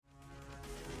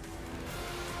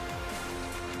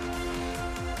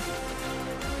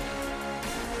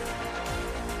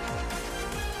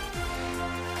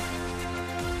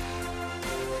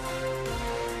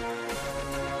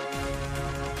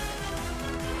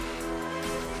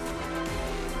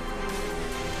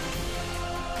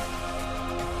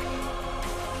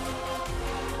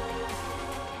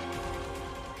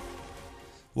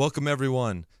Welcome,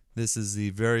 everyone. This is the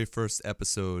very first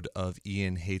episode of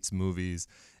Ian Hates Movies,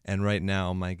 and right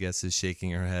now my guest is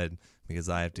shaking her head because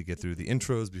I have to get through the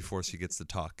intros before she gets to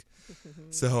talk.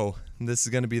 So this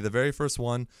is going to be the very first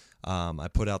one. I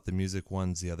put out the music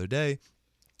ones the other day.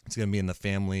 It's going to be in the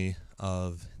family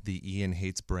of the Ian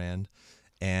Hates brand,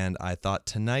 and I thought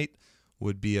tonight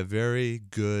would be a very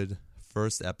good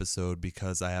first episode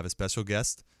because I have a special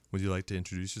guest. Would you like to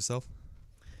introduce yourself?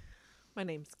 My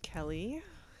name's Kelly,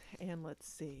 and let's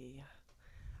see.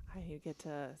 I get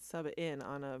to sub in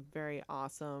on a very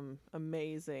awesome,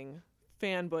 amazing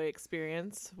fanboy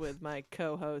experience with my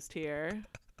co-host here.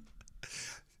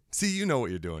 See, you know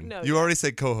what you're doing. No, you yeah. already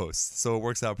said co-host, so it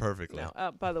works out perfectly.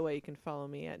 No, by the way, you can follow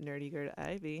me at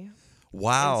NerdyGirdIvy.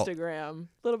 Wow. Instagram.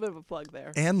 A little bit of a plug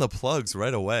there. And the plugs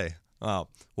right away. Oh,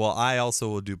 well, I also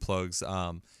will do plugs.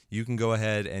 You can go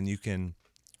ahead and you can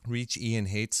reach Ian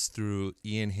Hates through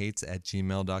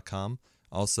ianhates@gmail.com.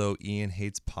 Also, Ian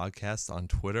Hates Podcast on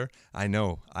Twitter. I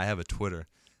know, I have a Twitter.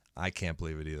 I can't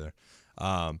believe it either.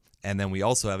 And then we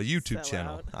also have a YouTube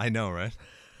channel. Out. I know, right?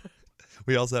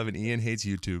 We also have an Ian Hates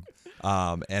YouTube.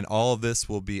 And all of this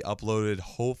will be uploaded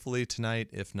hopefully tonight,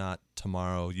 if not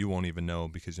tomorrow. You won't even know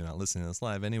because you're not listening to this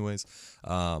live anyways.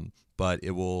 But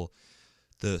it will...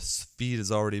 The feed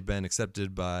has already been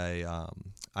accepted by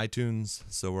iTunes,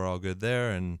 so we're all good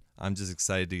there. And I'm just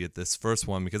excited to get this first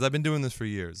one because I've been doing this for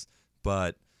years,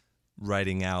 but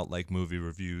writing out like movie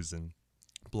reviews and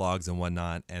blogs and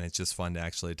whatnot, and it's just fun to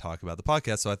actually talk about the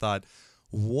podcast. So I thought,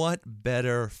 what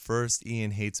better first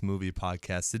Ian Hates Movie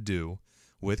podcast to do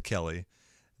with Kelly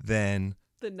than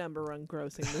The number one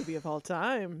grossing movie of all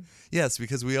time. Yes,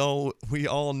 because we all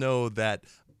know that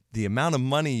the amount of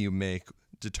money you make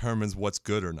determines what's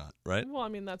good or not, right? Well, I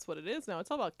mean, that's what it is now. It's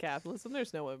all about capitalism.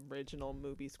 There's no original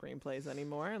movie screenplays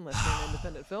anymore unless you're an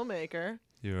independent filmmaker.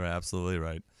 You're absolutely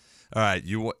right. All right,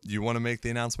 you want to make the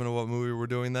announcement of what movie we're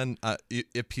doing then?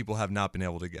 If people have not been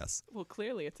able to guess. Well,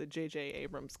 clearly it's a J.J.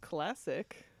 Abrams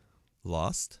classic.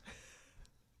 Lost?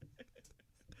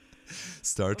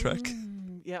 Star Trek?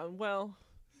 Yeah, well,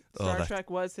 Oh, Star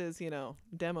Trek was his,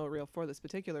 demo reel for this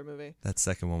particular movie. That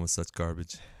second one was such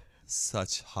garbage.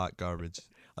 Such hot garbage.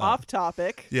 Off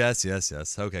topic. Yes.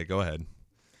 Okay, go ahead.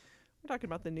 We're talking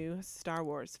about the new Star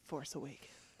Wars Force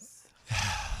Awakens.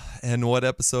 And what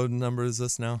episode number is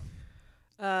this now?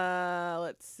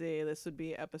 Let's see. This would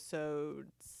be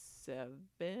episode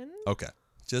 7. Okay,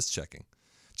 just checking.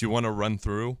 Do you want to run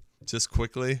through just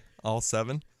quickly all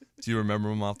 7? Do you remember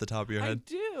them off the top of your head?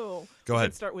 I do. Go ahead.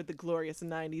 Let's start with the glorious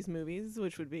 90s movies,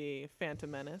 which would be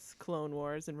Phantom Menace, Clone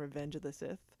Wars, and Revenge of the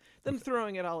Sith. Then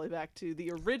throwing it all the way back to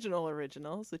the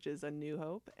originals, which is A New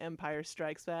Hope, Empire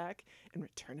Strikes Back, and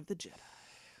Return of the Jedi.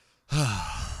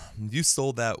 You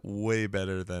sold that way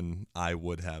better than I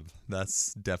would have.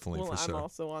 That's definitely for sure. I'm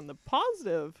also on the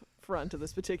positive front of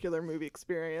this particular movie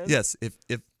experience. Yes,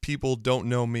 if people don't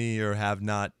know me or have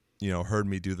not, heard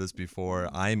me do this before,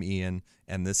 I'm Ian,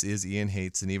 and this is Ian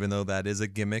Hates. And even though that is a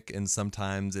gimmick, and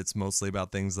sometimes it's mostly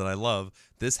about things that I love,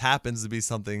 this happens to be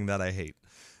something that I hate.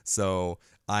 So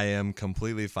I am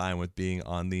completely fine with being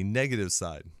on the negative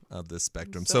side of this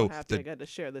spectrum. I'm so happy I got to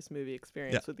share this movie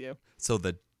experience with you. So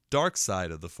the dark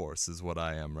side of the Force is what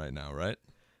I am right now, right?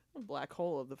 A black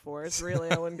hole of the Force. Really,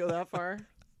 I wouldn't go that far.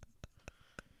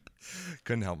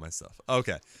 Couldn't help myself.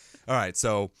 Okay. All right.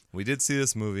 So we did see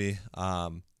this movie.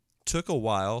 Took a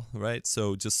while, right?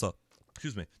 So just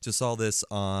saw this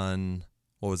on,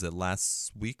 what was it,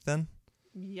 last week then?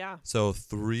 Yeah. So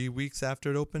 3 weeks after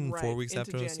it opened, Right, 4 weeks into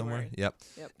after January. somewhere. Yep.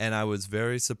 Yep. And I was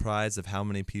very surprised of how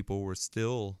many people were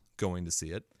still going to see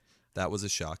it. That was a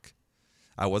shock.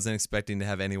 I wasn't expecting to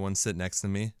have anyone sit next to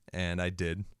me, and I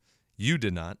did. You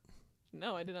did not.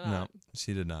 No, I did not. No,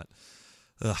 she did not.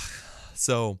 Ugh.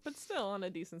 So, But still, on a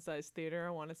decent-sized theater, I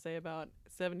want to say about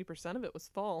 70% of it was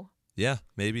full. yeah,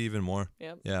 maybe even more.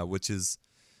 Yep. Yeah, which is,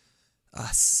 I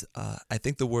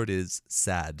think the word is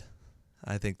sad.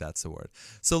 I think that's the word.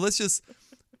 So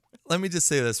let me just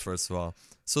say this first of all.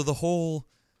 So the whole,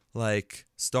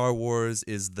 Star Wars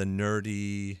is the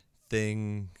nerdy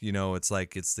thing, it's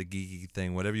like it's the geeky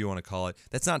thing, whatever you want to call it.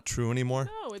 That's not true anymore.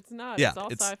 No, it's not. Yeah, it's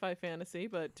all it's- sci-fi fantasy,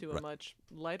 but to a Right. much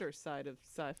lighter side of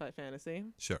sci-fi fantasy.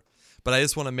 Sure. But I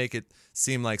just want to make it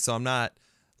seem like, so I'm not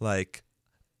like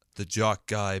the jock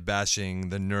guy bashing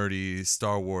the nerdy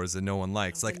Star Wars that no one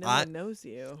likes. But no one knows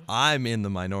you. I'm in the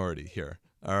minority here.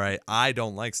 All right. I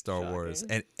don't like Star Wars,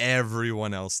 Shocking. and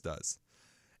everyone else does.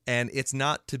 And it's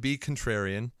not to be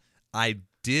contrarian. I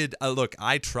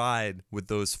tried with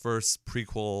those first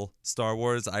prequel Star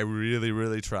Wars. I really,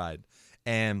 really tried.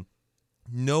 And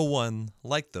no one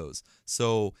liked those.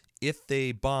 So if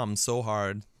they bombed so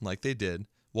hard like they did,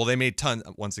 well, they made tons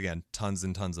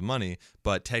and tons of money,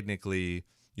 but technically,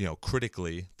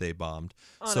 critically, they bombed.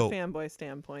 On So a fanboy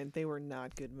standpoint, they were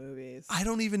not good movies. I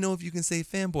don't even know if you can say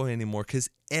fanboy anymore because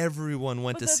everyone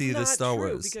went But to that's see not the Star true,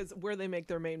 Wars. because where they make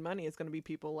their main money is going to be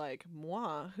people like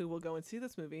moi, who will go and see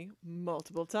this movie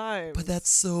multiple times. But that's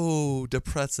so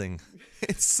depressing.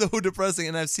 It's so depressing.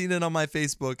 And I've seen it on my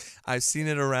Facebook. I've seen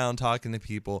it around talking to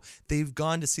people. They've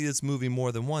gone to see this movie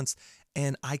more than once,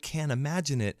 and I can't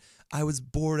imagine it. I was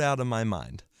bored out of my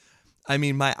mind. I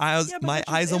mean, my eyes, Yeah, but that's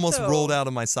just it, almost though. rolled out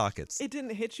of my sockets. It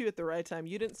didn't hit you at the right time.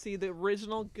 You didn't see the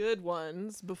original good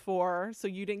ones before, so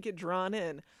you didn't get drawn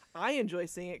in. I enjoy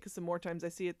seeing it because the more times I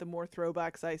see it, the more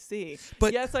throwbacks I see.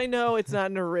 But- yes, I know it's not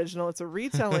an original; it's a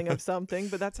retelling of something.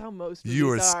 But that's how most movies You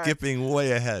are are. skipping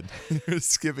way ahead. You're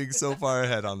skipping so far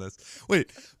ahead on this.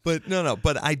 Wait, but no.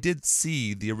 But I did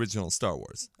see the original Star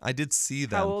Wars. I did see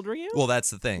them. How old were you? Well,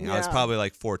 that's the thing. I was Yeah. probably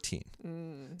like 14.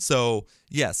 So,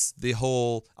 yes,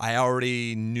 I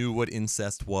already knew what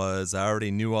incest was. I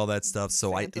already knew all that stuff.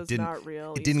 So Santa's it didn't not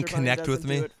real. it didn't Easter Bunny connect with doesn't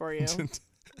me. do it for you.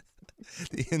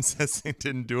 The incest thing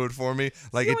didn't do it for me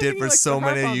like the it only did thing for you like so to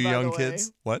harp many of on, you by the young way.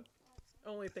 kids. What?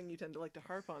 Only thing you tend to like to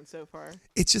harp on so far.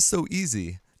 It's just so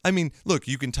easy. I mean, look,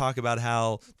 you can talk about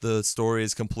how the story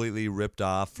is completely ripped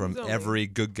off from Zombie. every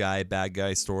good guy, bad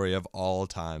guy story of all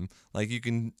time. Like you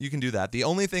can do that. The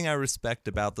only thing I respect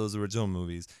about those original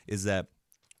movies is that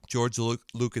George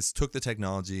Lucas took the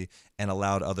technology and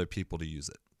allowed other people to use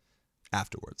it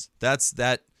afterwards.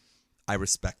 I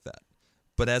respect that.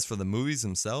 But as for the movies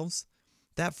themselves,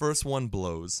 that first one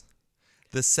blows.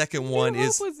 The second one New Hope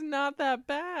is was not that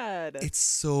bad. it's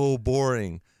so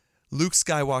boring. Luke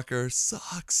Skywalker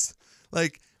sucks.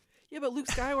 Like, Yeah, but Luke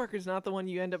Skywalker's not the one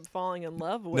you end up falling in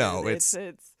love with. No, it's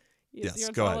yes, it's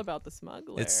go all ahead. about the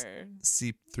smuggler. It's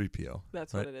C-3PO.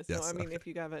 That's right? what it is. Yes, No, I mean, okay. if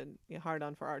you have a hard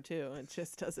on for R2, it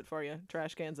just does it for you.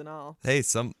 Trash cans and all. Hey,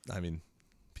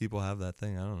 people have that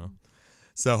thing. I don't know.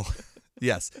 So,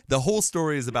 yes, the whole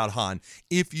story is about Han.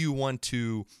 If you want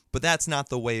to, but that's not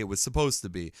the way it was supposed to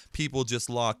be. People just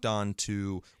locked on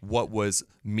to what was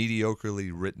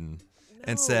mediocrely written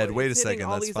and said, No, wait a it's hitting second,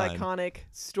 all that's these fine. iconic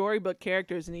storybook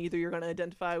characters, and either you're going to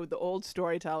identify with the old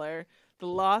storyteller, the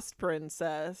lost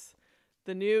princess,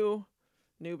 the new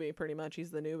newbie, pretty much. He's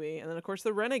the newbie. And then, of course,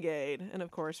 the renegade. And, of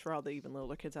course, for all the even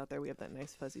littler kids out there, we have that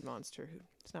nice fuzzy monster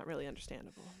who's not really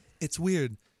understandable. It's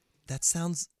weird. That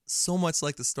sounds so much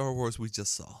like the Star Wars we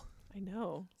just saw. I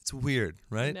know. It's weird,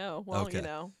 right? I know. Well, Okay.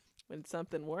 when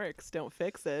something works, don't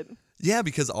fix it. Yeah,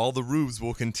 because all the rubes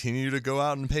will continue to go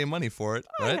out and pay money for it,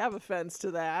 I right? have offense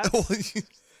to that. Well,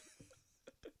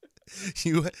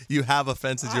 you have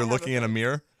offenses. I You're have looking in a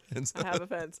mirror. I have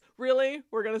offense. Really?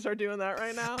 We're going to start doing that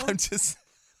right now? I'm just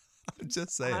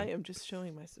saying. I am just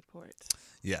showing my support.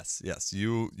 Yes.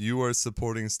 You are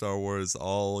supporting Star Wars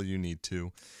all you need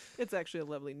to. It's actually a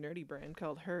lovely nerdy brand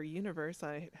called Her Universe.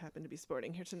 I happen to be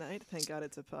sporting here tonight. Thank God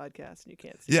it's a podcast and you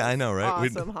can't see Yeah, this I know, right?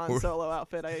 awesome Han Solo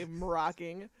outfit I am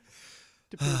rocking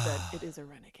to prove that it is a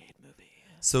renegade movie.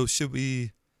 So should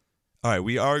we? All right,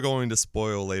 we are going to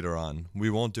spoil later on.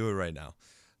 We won't do it right now,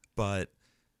 but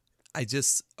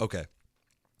okay.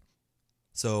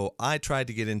 So I tried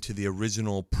to get into the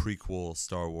original prequel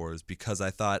Star Wars because I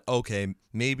thought, okay,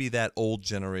 maybe that old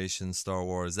generation Star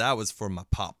Wars, that was for my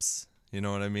pops. You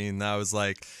know what I mean? That was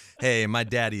like, hey, my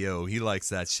daddy-o, he likes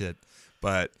that shit.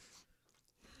 But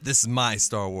this is my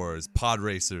Star Wars, pod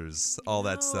racers, all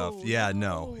that stuff. Yeah,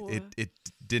 no, it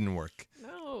didn't work.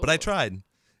 No. But I tried,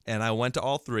 and I went to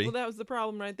all three. Well, that was the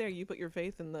problem right there. You put your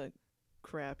faith in the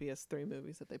crappiest 3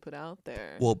 movies that they put out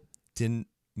there. Well, didn't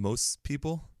most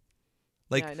people?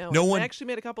 Like, yeah, I know. no And one. They actually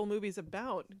made a couple movies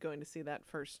about going to see that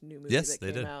first new movie Yes, that they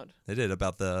came did. out. They did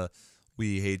about the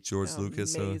we hate George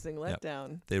Lucas. So Amazing yep,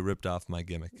 letdown. they ripped off my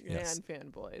gimmick. Yes. And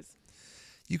fanboys.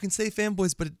 You can say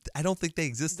fanboys, but I don't think they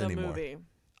exist The anymore. movie.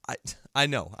 I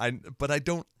know. But I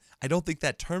don't think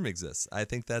that term exists. I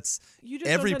think that's You just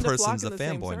every don't tend to flock person's in a the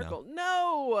same fanboy now. circle.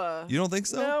 No. You don't think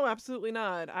so? No, absolutely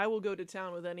not. I will go to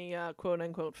town with any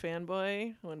quote-unquote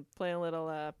fanboy when playing a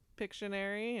little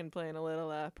Pictionary and playing a little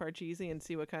Parcheesi and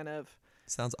see what kind of...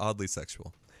 Sounds oddly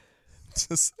sexual.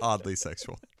 Just oddly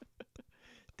sexual.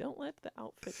 Don't let the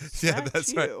outfit Yeah, distract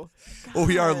that's right. you. Well,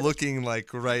 we are God. looking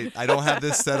like right. I don't have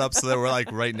this set up so that we're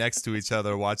like right next to each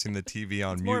other watching the TV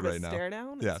on It's more mute of a right now. stare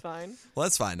down. Yeah. It's fine. Well,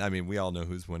 that's fine. I mean, we all know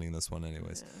who's winning this one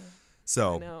anyways. I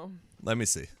So know. let me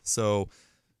see. So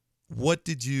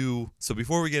so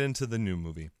before we get into the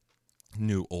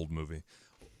new old movie,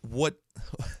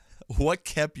 what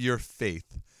kept your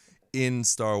faith in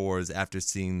Star Wars after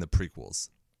seeing the prequels?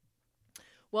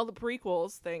 Well, the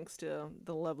prequels, thanks to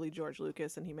the lovely George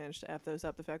Lucas, and he managed to F those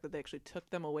up, the fact that they actually took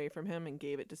them away from him and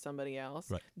gave it to somebody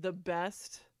else. Right. The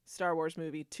best Star Wars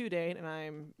movie to date, and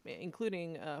I'm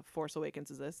including Force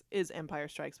Awakens as this, is Empire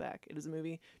Strikes Back. It is a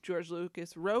movie George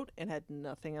Lucas wrote and had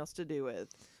nothing else to do with.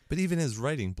 But even his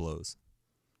writing blows.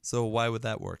 So why would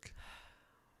that work?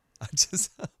 I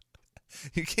just...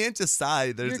 You can't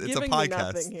decide. You're It's a giving podcast. me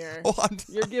nothing here. Oh,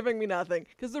 You're giving me nothing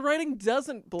because the writing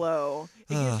doesn't blow.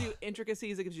 It gives you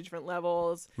intricacies. It gives you different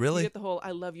levels. Really? You get the whole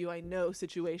 "I love you, I know"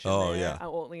 situation. Oh, there. yeah. I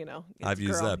won't, you know. I've it's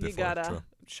used girl, that before. You gotta True.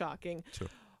 shocking. True.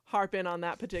 Harp in on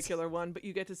that particular one, but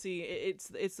you get to see it's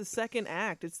the second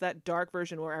act. It's that dark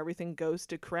version where everything goes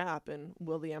to crap, and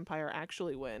will the Empire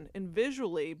actually win? And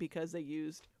visually, because they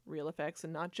used real effects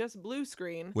and not just blue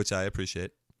screen, Which I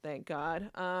appreciate. thank God.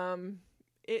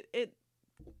 It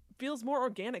feels more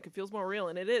organic. It feels more real,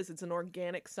 and it is. It's an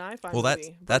organic sci-fi Well,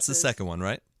 movie. that's the versus- second one,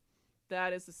 right?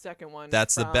 That is the second one.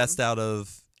 That's the from best out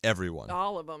of everyone.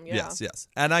 all of them. Yeah. Yes.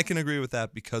 And I can agree with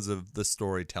that because of the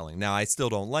storytelling. Now, I still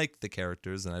don't like the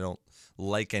characters, and I don't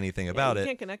like anything Yeah, about you it.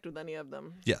 can't connect with any of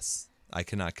them. Yes, I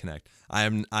cannot connect. I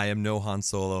am no Han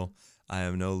Solo. I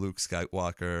am no Luke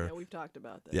Skywalker. Yeah, we've talked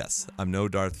about this. Yes, I'm no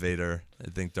Darth Vader. I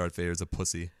think Darth Vader's a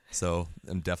pussy, so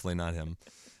I'm definitely not him.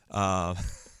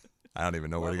 I don't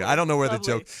even know where to go. I don't know where the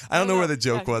joke. I don't know where the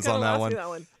joke was on that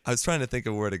one. I was trying to think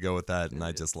of where to go with that, and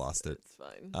I just lost it. It's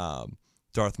fine.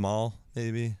 Darth Maul,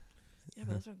 maybe. Yeah,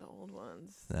 but those are the old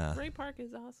ones. Yeah. Ray Park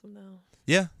is awesome though.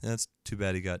 Yeah, that's too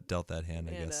bad he got dealt that hand.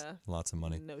 I And, guess lots of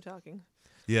money. No talking.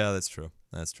 Yeah, that's true.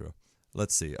 That's true.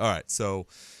 Let's see. All right, so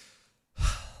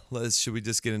should we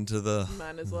just get into the?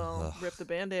 Might as well rip the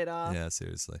Band-Aid off. Yeah,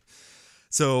 seriously.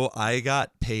 So I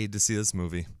got paid to see this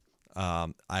movie.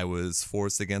 I was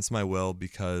forced against my will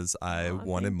because I Aw,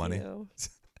 wanted thank money. you.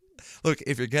 Look,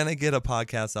 if you're gonna get a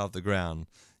podcast off the ground,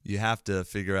 you have to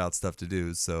figure out stuff to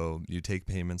do. So you take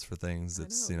payments for things. I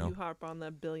It's know. you know. You harp on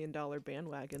the billion-dollar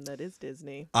bandwagon that is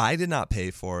Disney. I did not pay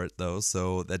for it though,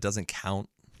 so that doesn't count.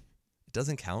 It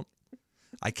doesn't count.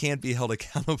 I can't be held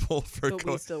accountable for But we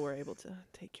going. still were able to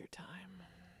take your time.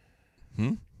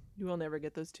 Hmm? You will never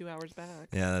get those 2 hours back.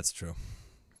 Yeah, that's true.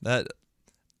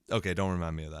 Okay, don't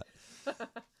remind me of that.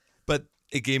 But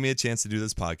it gave me a chance to do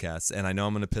this podcast, and I know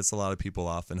I'm going to piss a lot of people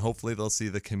off, and hopefully they'll see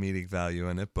the comedic value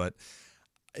in it. But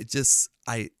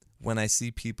when I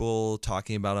see people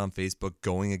talking about it on Facebook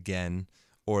going again,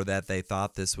 or that they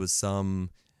thought this was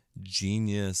some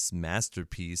genius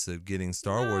masterpiece of getting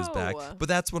Star Wars back, No. but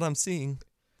that's what I'm seeing.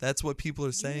 That's what people are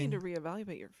You saying. need to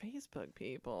reevaluate your Facebook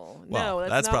people. Well, no,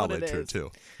 that's not probably what it true is.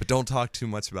 too. But don't talk too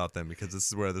much about them because this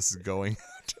is where this is going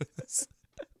after this.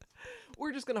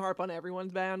 We're just going to harp on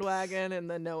everyone's bandwagon, and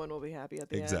then no one will be happy at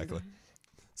the Exactly. end.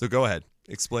 So go ahead,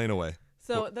 explain away.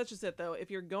 So that's just it, though.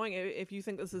 If you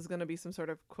think this is going to be some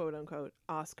sort of quote unquote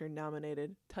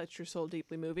Oscar-nominated, touch your soul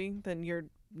deeply movie, then you're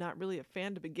not really a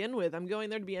fan to begin with. I'm going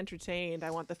there to be entertained. I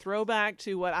want the throwback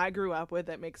to what I grew up with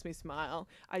that makes me smile.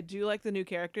 I do like the new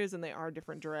characters, and they are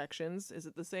different directions. Is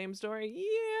it the same story?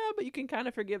 Yeah, but you can kind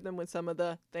of forgive them with some of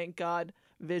the, thank God,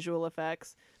 visual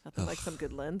effects. Nothing like some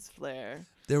good lens flare.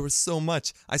 There was so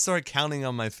much. I started counting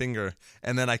on my finger,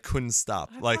 and then I couldn't stop.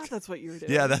 I thought that's what you were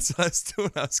doing. Yeah, that's what I was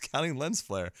doing. I was counting lens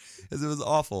flare because it was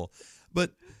awful.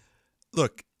 But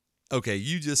look, okay,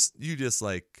 you just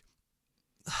like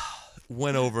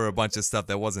went over a bunch of stuff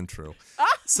that wasn't true.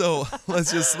 So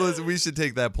we should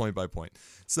take that point by point.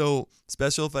 So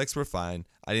special effects were fine.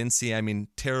 I didn't see,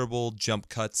 terrible jump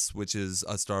cuts, which is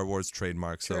a Star Wars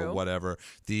trademark. So True. whatever.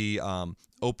 The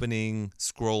opening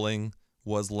scrolling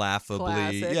was laughably.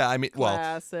 Classic. Yeah,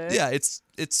 Classic. yeah,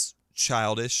 it's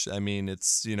childish.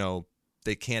 It's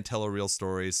they can't tell a real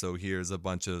story, so here's a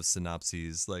bunch of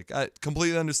synopses. Like I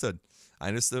completely understood. I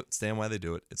understand why they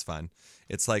do it. It's fine.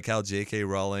 It's like how J.K.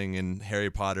 Rowling and Harry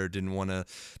Potter didn't want to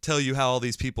tell you how all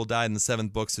these people died in the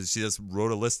 7th book, so she just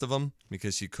wrote a list of them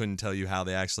because she couldn't tell you how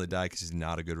they actually died because she's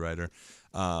not a good writer.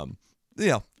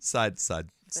 Side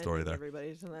story there.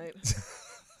 Everybody tonight.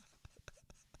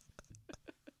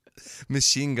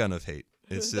 Machine gun of hate.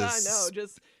 It's just I know.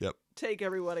 Just Yep. take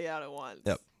everybody out at once.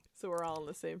 Yep. So we're all on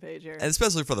the same page here. And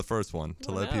especially for the first one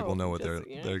to I let people know what Just,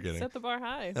 they're getting. Set the bar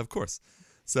high. Of course.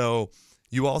 So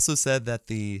you also said that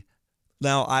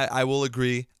now I will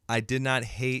agree. I did not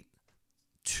hate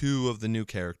 2 of the new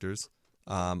characters.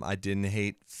 I didn't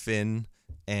hate Finn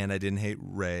and I didn't hate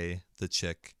Rey, the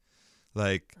chick.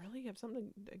 Like, Really? You have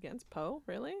something against Poe?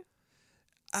 Really?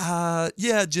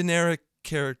 yeah, generic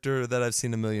character that I've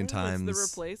seen a million It's times. the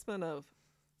replacement of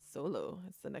Solo.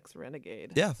 It's the next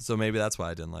Renegade. Yeah, so maybe that's why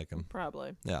I didn't like him.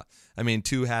 Probably. Yeah. I mean,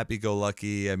 too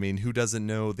happy-go-lucky. I mean, who doesn't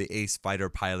know the ace fighter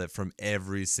pilot from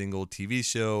every single TV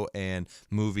show and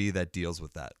movie that deals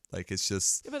with that? Like, it's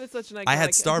just... Yeah, but it's such an iconic... I had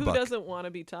Who Starbuck. doesn't want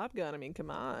to be Top Gun? I mean,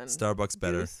 come on. Starbuck's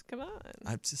better. Goose, come on.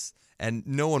 I'm just... And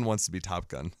no one wants to be Top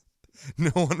Gun.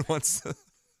 No one wants to...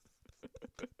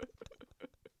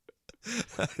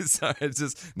 Sorry, it's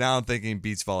just... Now I'm thinking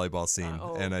beach volleyball scene.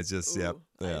 And I just... Ooh,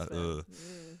 yeah. Iceman.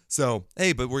 So,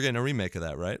 hey, but we're getting a remake of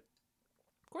that, right?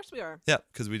 Of course we are. Yeah,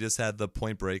 because we just had the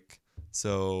Point Break.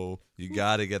 So you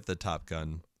got to get the Top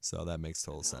Gun. So that makes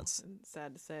total sense. And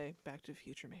sad to say, Back to the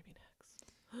Future maybe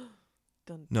next.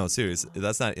 Dun, No, dun, serious. dun.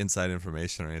 That's not inside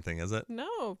information or anything, is it? No,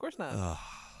 of course not. I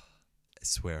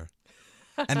swear.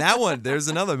 And that one, there's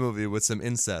another movie with some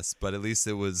incest, but at least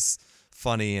it was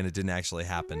funny and it didn't actually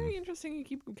happen. Very interesting. You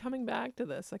keep coming back to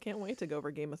this. I can't wait to go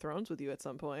over Game of Thrones with you at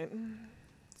some point.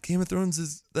 Game of Thrones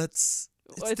is it's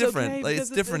Well, different. okay Like, because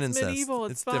it's different it's incest. medieval.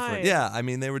 It's fine. different. Yeah, I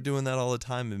mean they were doing that all the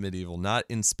time in medieval, not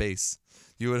in space.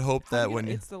 You would hope that when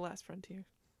you It's the last frontier.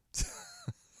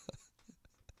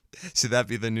 should that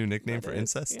be the new nickname That for is,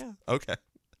 incest? yeah. Okay,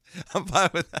 I'm fine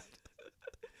with that.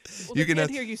 Well, You they can can't have-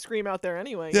 hear you scream out there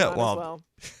anyway. Yeah, Might well, as well.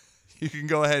 You can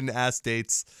go ahead and ask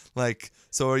dates like,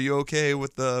 so are you okay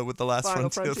with the last Final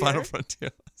frontier? Frontier? Final frontier.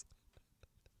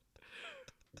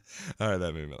 All right,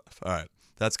 that made me laugh. All right,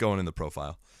 that's going in the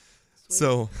profile.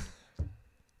 Sweet.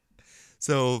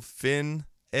 So Finn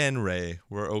and Rey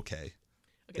were okay.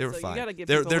 Okay, they were so fine. You gotta give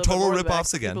They're people a little total bit more of that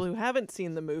rip-offs for again. People who haven't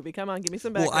seen the movie, come on, give me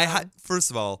some Well, background. first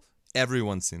of all,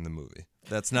 everyone's seen the movie.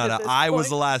 That's not. At this I was point-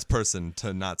 the last person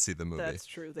to not see the movie. That's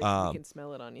true. We can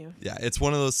smell it on you. Yeah, it's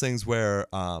one of those things where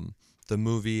the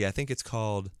movie, I think it's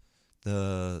called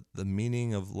the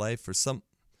Meaning of Life or some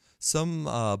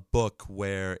book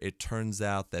where it turns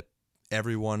out that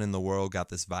everyone in the world got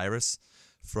this virus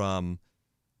from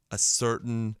a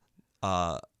certain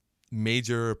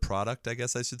major product, I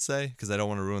guess I should say, because I don't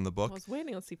want to ruin the I book. was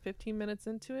waiting. Let's see, 15 minutes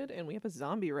into it, and we have a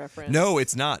zombie reference. No,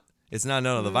 it's not. It's not.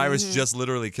 No, the virus Mhm. just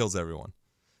literally kills everyone.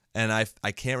 And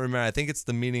I can't remember. I think it's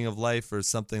the Meaning of Life or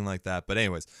something like that. But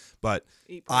anyways,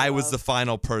 Eat for I was the love.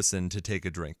 final person to take a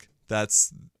drink.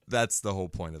 That's the whole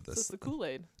point of So this. it's the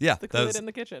Kool-Aid. Yeah, The that Kool-Aid was- in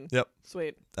the kitchen. Yep,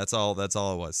 Sweet. that's all it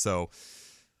was. So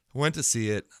went to see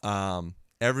it.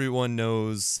 Everyone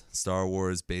knows Star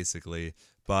Wars basically,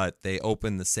 but they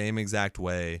open the same exact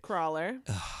way. Crawler.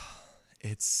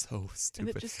 It's so And it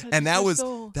stupid. just touches And that your was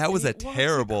soul, that and was you a want to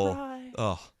terrible. cry.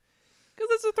 Oh, 'Cause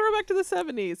it's a throwback to the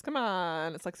 70s. Come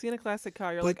on. It's like seeing a classic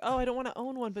car. You're But- like, oh, I don't want to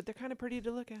own one, but they're kind of pretty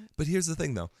to look at. but here's the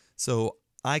thing though. So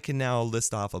I can now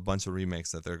list off a bunch of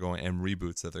remakes that they're going and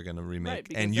reboots that they're going to remake, Right,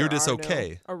 because and you're there just are no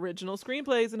okay. original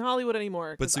screenplays in Hollywood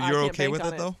anymore. But 'cause so I you're can't okay bank with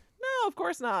on it though? No, of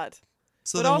course not.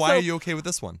 So But then why also- are you okay with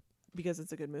this one? Because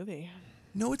it's a good movie.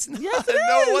 No, it's not. Yes, it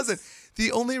No, it is. wasn't.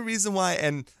 The only reason why,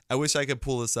 and I wish I could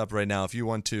pull this up right now if you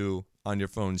want to on your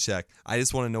phone check. I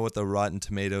just want to know what the Rotten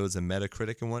Tomatoes and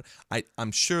Metacritic and what.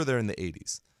 I'm sure they're in the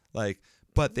 80s.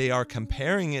 But they are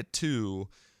comparing it to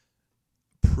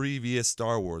previous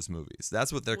Star Wars movies.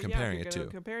 That's what they're Well, yeah, if comparing you're it gonna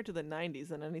to. Compare it to the 90s,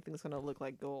 then anything's going to look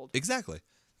like gold. Exactly.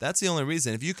 That's the only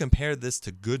reason. If you compared this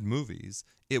to good movies,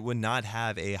 it would not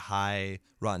have a high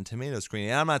Rotten Tomatoes screening.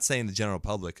 And I'm not saying the general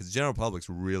public, because the general public's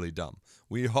really dumb.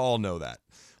 We all know that.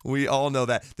 We all know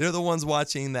that. They're the ones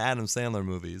watching the Adam Sandler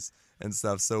movies and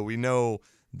stuff, so we know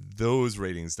those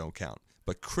ratings don't count.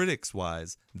 But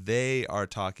critics-wise, they are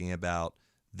talking about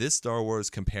this Star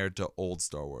Wars compared to old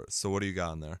Star Wars. So what do you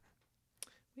got on there?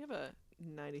 We have a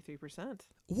 93%.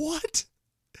 What?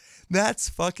 That's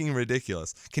fucking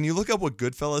ridiculous. Can you look up what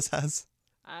Goodfellas has?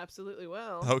 I absolutely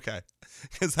will. Okay,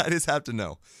 because I just have to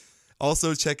know.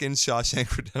 Also, check in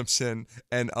Shawshank Redemption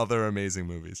and other amazing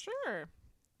movies. Sure.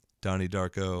 Donnie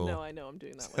Darko. No, I know I'm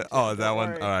doing that one. Too. Oh, Don't that one.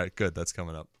 worry. All right, good. That's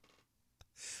coming up.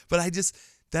 But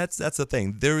that's the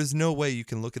thing. There is no way you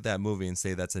can look at that movie and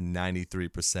say that's a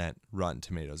 93% Rotten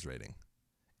Tomatoes rating.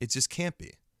 It just can't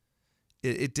be.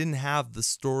 It didn't have the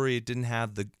story. It didn't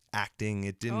have the acting.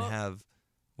 It didn't Oh. have.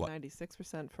 What?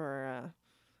 96% for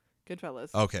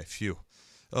Goodfellas. Okay, phew.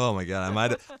 Oh my god,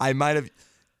 I might have.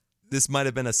 This might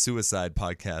have been a suicide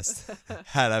podcast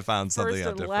had I found something First out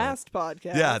and different. last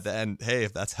podcast. Yeah, and hey,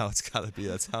 if that's how it's got to be,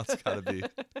 that's how it's got to be.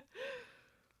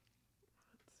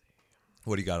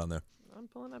 What do you got on there? I'm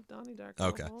pulling up Donnie Darko.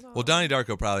 Okay. Hold on. Well, Donnie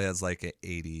Darko probably has like an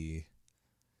 80.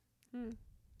 Hmm.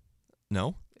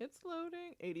 No? It's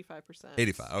loading. 85%.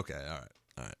 85. Okay. All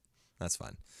right. That's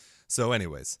fine. So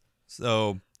anyways,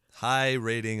 so high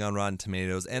rating on Rotten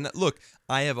Tomatoes. And look,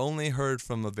 I have only heard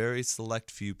from a very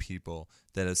select few people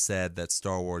that have said that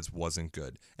Star Wars wasn't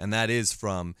good. And that is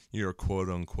from your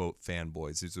quote-unquote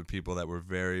fanboys. These are people that were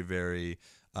very, very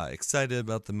excited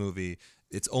about the movie.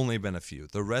 It's only been a few.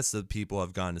 The rest of the people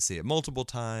have gone to see it multiple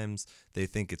times. They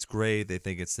think it's great. They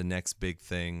think it's the next big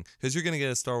thing. Because you're going to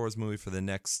get a Star Wars movie for the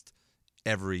next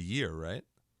every year, right?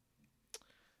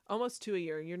 Almost 2 a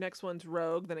year. Your next one's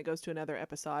Rogue, then it goes to another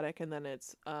episodic, and then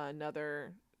it's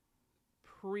another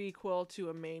prequel to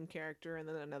a main character, and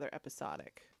then another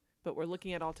episodic. But we're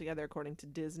looking at altogether, according to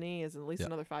Disney, is at least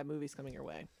another 5 movies coming your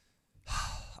way.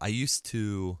 I used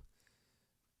to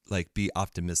be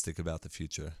optimistic about the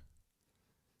future.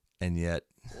 And yet,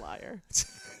 liar.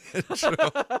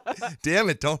 Damn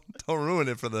it! Don't ruin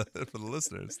it for the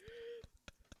listeners.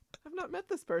 I've not met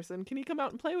this person. Can you come out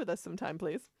and play with us sometime,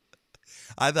 please?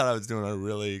 I thought I was doing a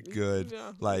really good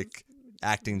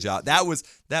acting job. That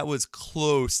was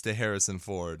close to Harrison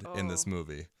Ford in this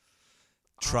movie.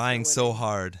 Trying so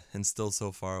hard and still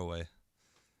so far away.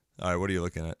 All right, what are you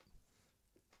looking at?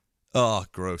 Oh,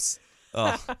 gross.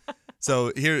 Oh.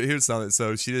 So here's something.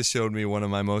 So she just showed me one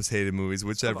of my most hated movies,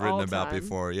 which I've written about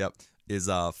before. Yep, is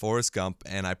Forrest Gump,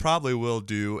 and I probably will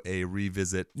do a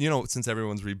revisit. Since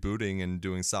everyone's rebooting and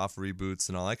doing soft reboots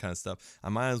and all that kind of stuff, I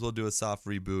might as well do a soft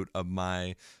reboot of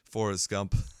my Forrest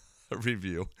Gump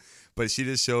review. But she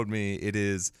just showed me it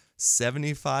is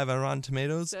 75 on Rotten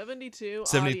Tomatoes. 72.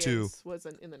 72 audience was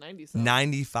in the 90s.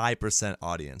 95%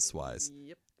 audience wise.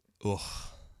 Yep. Ugh.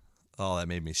 Oh, that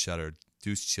made me shudder.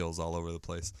 Deuce chills all over the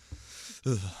place.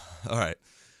 Ugh. All right.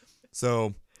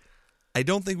 So I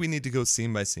don't think we need to go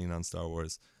scene by scene on Star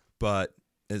Wars, but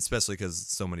especially because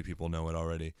so many people know it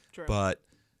already. True. But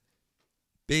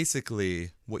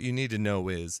basically, what you need to know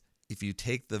is if you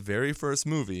take the very first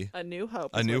movie, A New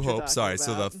Hope. A New Hope. Sorry, about.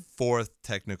 so the fourth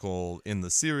technical in the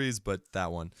series, but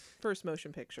that one. First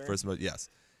motion picture. Yes.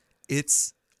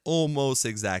 It's almost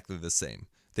exactly the same.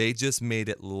 They just made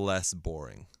it less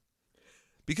boring.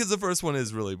 Because the first one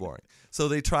is really boring. So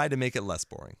they tried to make it less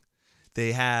boring.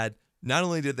 Not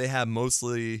only did they have most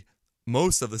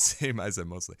of the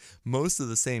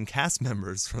same cast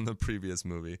members from the previous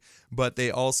movie, but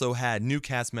they also had new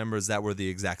cast members that were the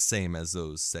exact same as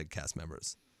those said cast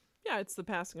members. Yeah, it's the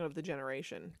passing of the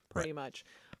generation, pretty much.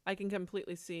 I can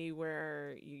completely see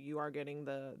where you are getting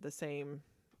the same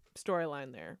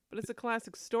storyline there, but it's a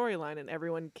classic storyline and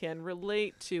everyone can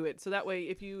relate to it. So that way,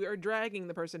 if you are dragging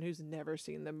the person who's never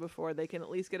seen them before, they can at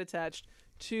least get attached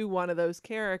to one of those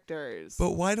characters.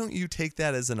 But why don't you take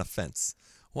that as an offense?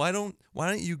 Why don't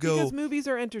you go? Because movies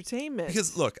are entertainment.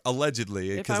 Because look,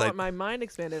 allegedly, if I want my mind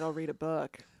expanded, I'll read a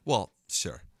book. Well,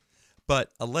 sure.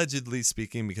 But allegedly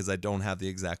speaking, because I don't have the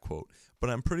exact quote, but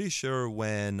I'm pretty sure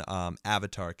when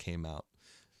Avatar came out,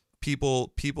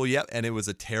 people, and it was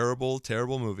a terrible,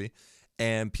 terrible movie,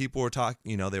 and people were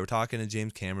talking, they were talking to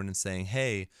James Cameron and saying,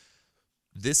 hey,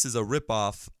 this is a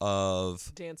ripoff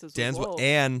of Dances with Wolves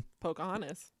and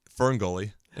Pocahontas.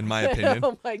 Ferngully, in my opinion.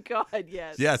 Oh my God,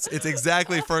 yes. Yes, it's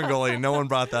exactly Ferngully. No one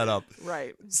brought that up.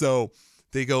 Right. So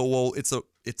they go, well,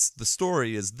 it's the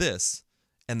story is this,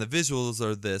 and the visuals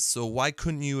are this. So why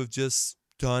couldn't you have just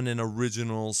done an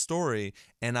original story?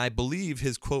 And I believe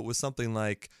his quote was something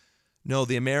like, no,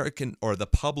 the American or the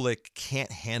public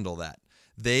can't handle that.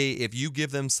 If you give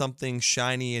them something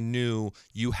shiny and new,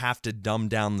 you have to dumb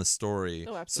down the story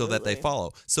so that they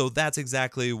follow. So that's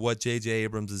exactly what J.J.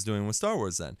 Abrams is doing with Star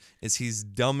Wars then, is he's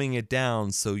dumbing it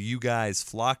down so you guys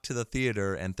flock to the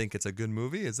theater and think it's a good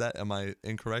movie? Am I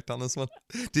incorrect on this one?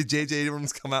 Did J.J.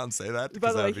 Abrams come out and say that?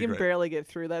 By the way, he can barely get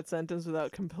through that sentence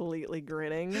without completely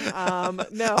grinning.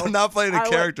 No. I'm not playing a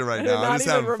character right now. I'm just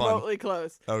having fun. Not even remotely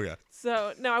close. Okay.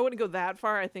 So, no, I wouldn't go that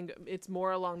far. I think it's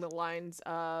more along the lines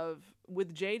of,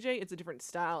 with JJ, it's a different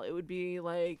style. It would be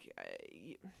like,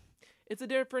 it's a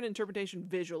different interpretation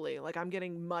visually. Like, I'm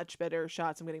getting much better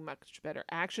shots. I'm getting much better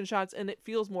action shots, and it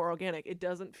feels more organic. It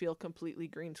doesn't feel completely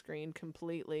green screen,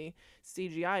 completely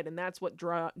CGI'd, and that's what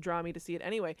draw me to see it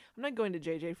anyway. I'm not going to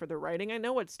JJ for the writing. I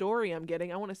know what story I'm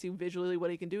getting. I want to see visually what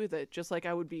he can do with it, just like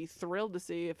I would be thrilled to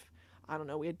see if, I don't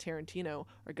know, we had Tarantino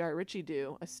or Guy Ritchie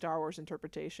do a Star Wars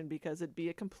interpretation, because it'd be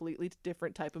a completely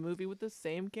different type of movie with the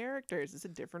same characters. It's a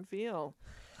different feel.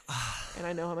 And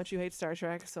I know how much you hate Star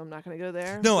Trek, so I'm not going to go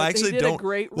there. No, I actually don't. They did a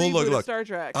great reboot of Star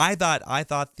Trek. I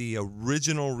thought the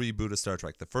original reboot of Star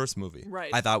Trek, the first movie,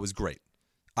 right, I thought was great.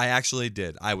 I actually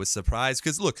did. I was surprised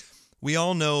because, look, we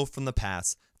all know from the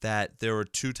past that there were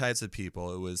two types of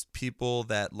people. It was people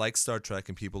that like Star Trek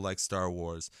and people like Star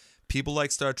Wars. People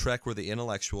like Star Trek were the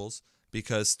intellectuals,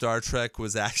 because Star Trek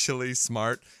was actually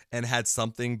smart and had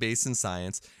something based in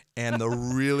science. and the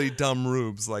really dumb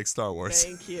rubes like Star Wars.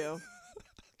 Thank you.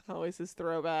 Always his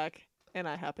throwback. And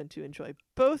I happen to enjoy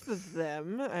both of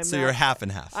them. So you're half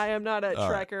and half. I am not a All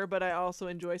right. Trekker, but I also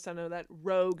enjoy some of that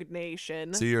Rogue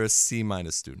Nation. So you're a C-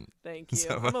 student. Thank you.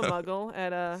 So- I'm a muggle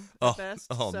at Oh, Fest,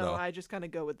 oh, so no. I just kind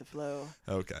of go with the flow.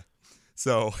 Okay.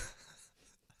 So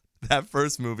that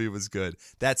first movie was good.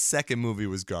 That second movie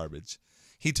was garbage.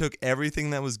 He took everything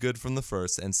that was good from the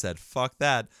first and said, fuck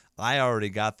that. I already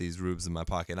got these rubes in my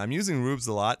pocket. I'm using rubes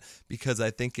a lot because I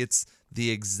think it's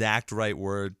the exact right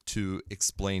word to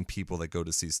explain people that go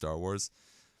to see Star Wars.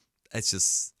 It's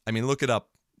just, I mean, look it up.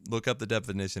 Look up the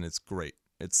definition. It's great.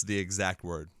 It's the exact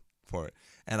word for it.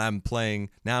 And now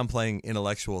I'm playing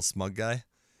intellectual smug guy,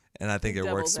 and I think it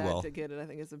works well. Advocate, I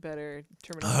think is a better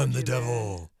terminology. I'm the there.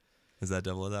 devil. Is that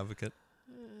Devil's Advocate?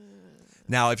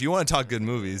 Now, if you want to talk good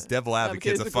movies, Devil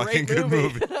Advocate's a fucking great good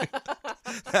movie.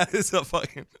 That is a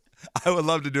fucking. I would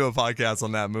love to do a podcast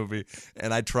on that movie,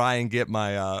 and I try and get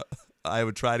my. I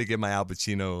would try to get my Al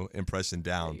Pacino impression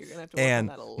down, You're gonna have to work on and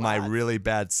that a lot. my really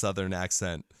bad Southern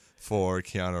accent for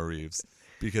Keanu Reeves,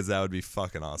 because that would be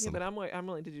fucking Yeah, awesome. but I'm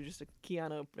willing to do just a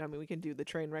Keanu. I mean, we can do the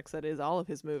train wrecks that is all of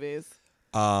his movies.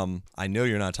 I know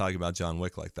you're not talking about John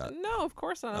Wick like that. No, of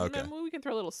course not. Okay. I mean, we can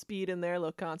throw a little speed in there, a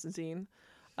little Constantine.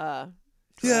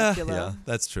 Yeah, Dracula.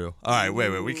 that's true. All right, wait.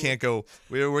 We Ooh. can't go.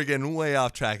 We're getting way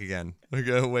off track again. We're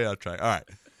going way off track. All right.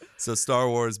 So Star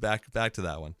Wars, back to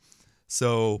that one.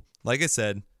 So, like I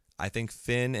said, I think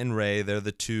Finn and Rey, they're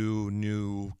the two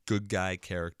new good guy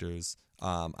characters.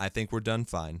 I think we're done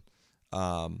fine.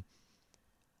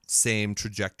 Same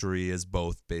trajectory as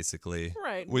both, basically.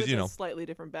 Right, With, with a slightly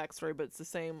different backstory, but it's the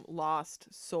same lost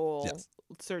soul Yes.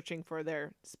 searching for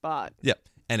their spot. Yep.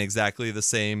 And exactly the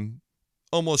same,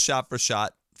 almost shot for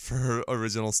shot for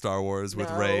original Star Wars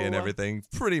with Rey and No. everything.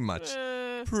 Pretty much.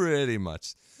 Eh, Pretty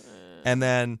much. And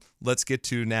then let's get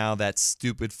to now that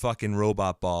stupid fucking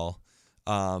robot ball.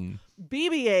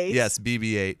 BB-8. Yes,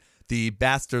 BB-8, the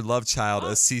bastard love child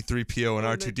of C-3PO and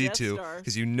On the Death R2-D2, Star.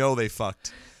 because you know they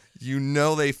fucked. You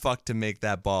know they fucked to make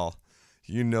that ball.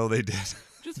 You know they did. Just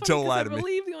funny, Don't 'cause lie I to me.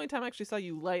 believe the only time I actually saw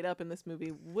you light up in this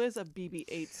movie was a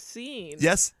BB-8 scene.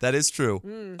 Yes, that is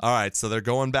true. All right, so they're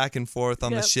going back and forth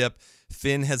on the Yep. ship.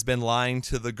 Finn has been lying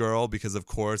to the girl because, of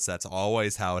course, that's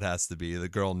always how it has to be. The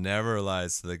girl never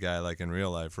lies to the guy like in real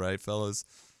life, right, fellas?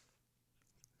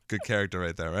 Good character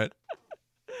right there, right?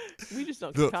 We just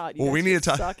don't The- get caught. You well, guys we need just to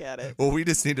talk- suck at it. Well, we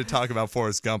just need to talk about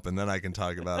Forrest Gump, and then I can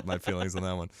talk about my feelings on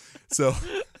that one.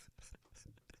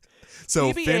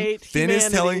 So BB-8 Finn is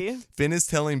humanity.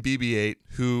 telling BB-8,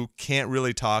 who can't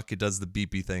really talk. It does the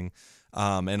beepy thing,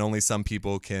 and only some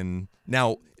people can.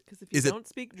 Now, Because if you is it- don't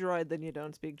speak droid, then you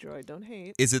don't speak droid. Don't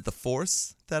hate. is it the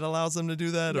Force that allows them to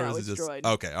do that, or No, is it it's just droid.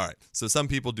 okay? All right. So some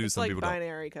people do, It's some like people don't.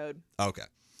 binary code. Okay.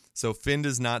 So Finn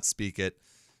does not speak it.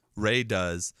 Rey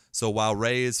does. So while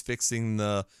Rey is fixing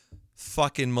the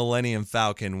fucking Millennium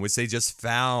Falcon, which they just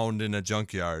found in a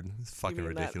junkyard, it's fucking You mean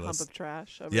ridiculous. That hump of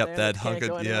trash over Yep, there that can't hunk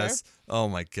go of anywhere? yes. Oh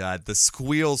my god, the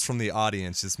squeals from the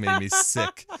audience just made me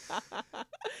sick.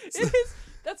 It is.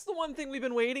 That's the one thing we've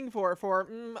been waiting for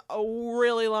a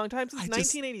really long time, since I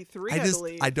just- 1983, I I just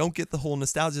believe. I don't get the whole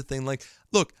nostalgia thing. Like,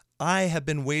 look, I have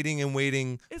been waiting and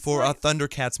waiting It's for like- a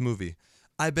Thundercats movie.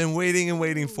 I've been waiting and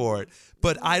waiting for it,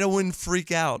 but I wouldn't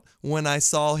freak out when I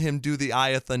saw him do the Eye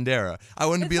of Thundera. I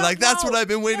wouldn't It's be not- like, "That's no, what I've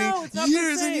been waiting no, it's not the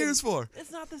years and same. years for." It's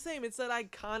not the same. It's that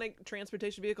iconic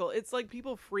transportation vehicle. It's like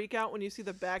people freak out when you see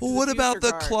the back. Well, to the what about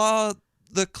Future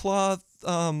the car.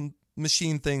 claw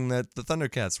machine thing that the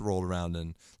Thundercats rolled around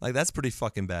in? Like, that's pretty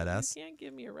fucking badass. You can't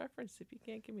give me a reference if you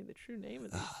can't give me the true name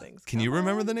of these things. Can you Come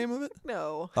remember the on. name of it?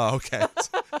 No. Oh, okay.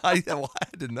 I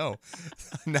had to know.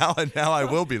 Now I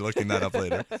will be looking that up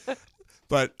later.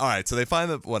 But all right, so they find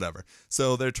the whatever.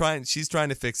 So she's trying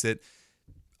to fix it.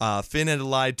 Finn had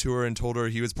lied to her and told her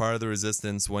he was part of the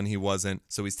Resistance when he wasn't.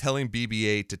 So he's telling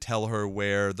BB-8 to tell her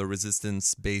where the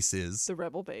Resistance base is. The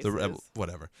rebel base. The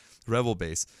rebel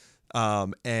base.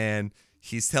 And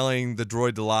he's telling the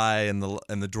droid to lie, and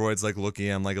the droid's like looking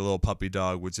at him like a little puppy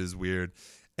dog, which is weird.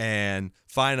 And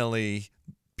finally,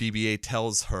 BB-8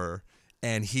 tells her,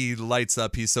 and he lights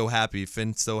up. He's so happy.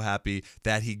 Finn's so happy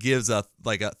that he gives a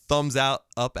thumbs up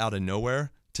out of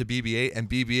nowhere to BB-8, and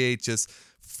BB-8 just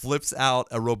flips out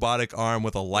a robotic arm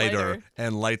with a lighter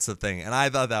and lights the thing. And I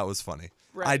thought that was funny.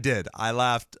 Right. I did. I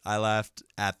laughed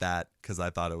at that because I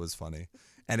thought it was funny.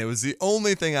 And it was the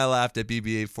only thing I laughed at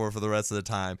BB-8 for the rest of the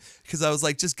time, because I was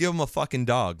like, just give him a fucking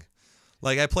dog.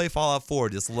 Like, I play Fallout 4,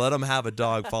 just let him have a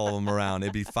dog follow him around.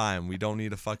 It'd be fine. We don't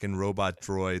need a fucking robot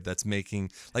droid that's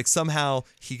making... Like, somehow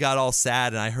he got all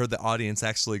sad, and I heard the audience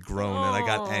actually groan, and I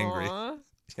got angry. Aw.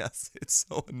 Yes, it's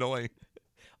so annoying.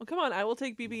 Well, come on. I will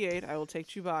take BB-8. I will take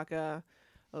Chewbacca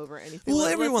over anything. Well,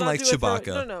 Let's everyone not likes do a throw-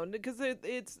 Chewbacca. No, because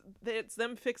it's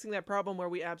them fixing that problem where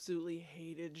we absolutely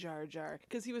hated Jar Jar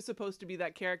because he was supposed to be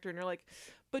that character, and you're like,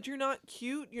 but you're not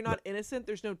cute. You're not innocent.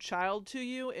 There's no child to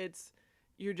you.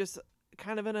 You're just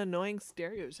kind of an annoying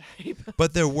stereotype.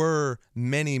 But there were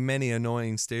many, many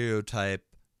annoying stereotype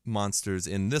monsters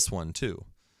in this one too.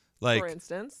 Like, for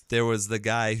instance, there was the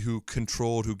guy who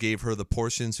gave her the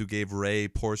portions, who gave Rey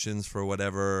portions for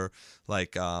whatever,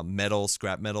 like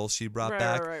scrap metal she brought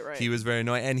back. Right. He was very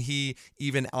annoying. And he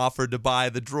even offered to buy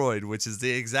the droid, which is the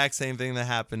exact same thing that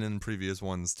happened in previous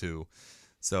ones too.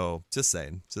 So, just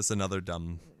saying. Just another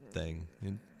dumb thing.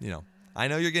 You know, I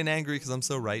know you're getting angry because I'm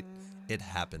so right. It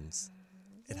happens.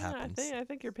 It happens. I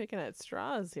think you're picking at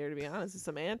straws here, to be honest. It's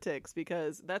semantics,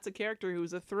 because that's a character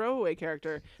who's a throwaway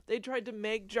character. They tried to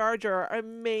make Jar Jar a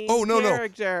main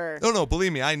character. No,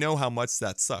 believe me, I know how much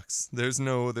that sucks. There's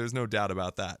no doubt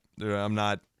about that. I'm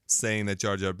not saying that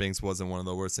Jar Jar Binks wasn't one of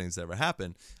the worst things that ever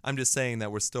happened. I'm just saying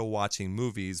that we're still watching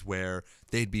movies where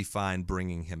they'd be fine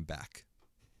bringing him back.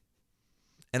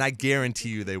 And I guarantee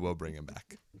you they will bring him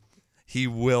back. He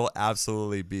will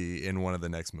absolutely be in one of the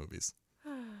next movies.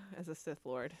 As a Sith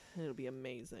Lord, it'll be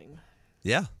amazing.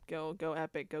 Yeah. Go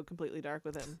epic. Go completely dark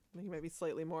with him. He might be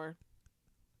slightly more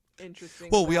interesting.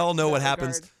 Well, we all know what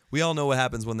happens. We all know what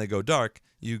happens when they go dark.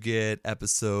 You get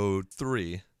episode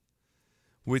 3,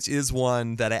 which is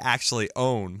one that I actually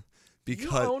own.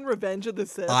 Because you own Revenge of the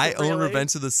Sith. I really? own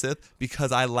Revenge of the Sith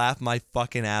because I laughed my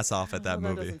fucking ass off at that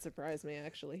movie. That doesn't surprise me,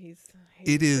 actually.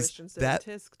 It is Christensen. that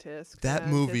tisk. That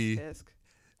movie. Tisk.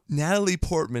 Natalie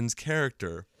Portman's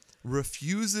character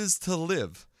refuses to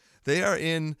live. They are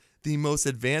in the most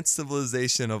advanced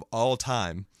civilization of all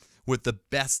time with the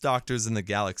best doctors in the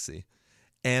galaxy.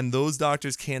 And those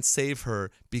doctors can't save her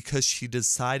because she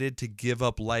decided to give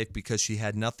up life because she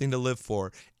had nothing to live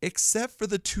for except for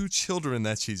the 2 children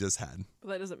that she just had. But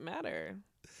that doesn't matter.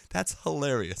 That's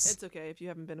hilarious. It's okay if you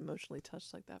haven't been emotionally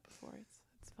touched like that before.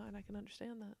 It's fine. I can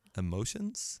understand that.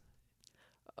 Emotions?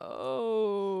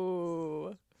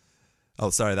 Oh,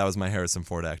 sorry. That was my Harrison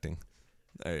Ford acting.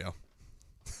 There you go.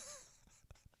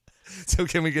 So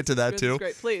can we get to that too?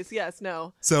 Great, please. Yes,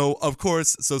 no. So, of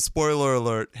course, spoiler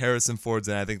alert, Harrison Ford's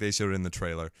in, I think they showed it in the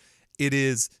trailer. It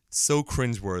is so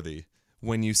cringeworthy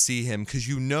when you see him because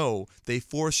they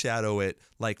foreshadow it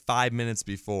like 5 minutes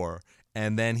before,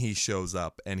 and then he shows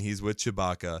up and he's with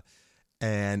Chewbacca,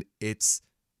 and it's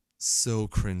so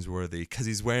cringeworthy because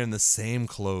he's wearing the same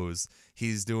clothes.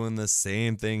 He's doing the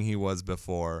same thing he was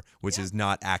before, which is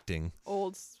not acting.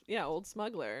 Old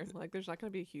smuggler. Like, there's not going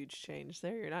to be a huge change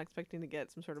there. You're not expecting to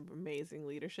get some sort of amazing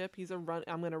leadership. I'm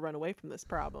going to run away from this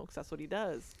problem because that's what he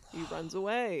does. He runs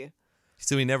away.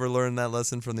 So he never learned that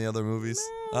lesson from the other movies?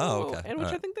 No. Oh, okay. And which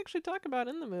I think they actually talk about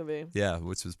in the movie. Yeah,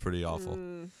 which was pretty awful.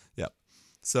 Yep.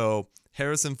 So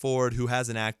Harrison Ford, who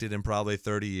hasn't acted in probably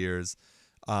 30 years.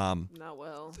 Not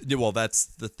well. Yeah, well, that's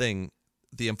the thing.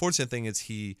 The unfortunate thing is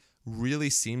he really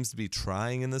seems to be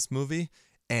trying in this movie,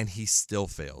 and he still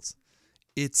fails.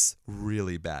 It's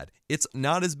really bad. It's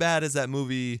not as bad as that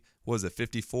movie, was it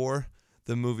 54?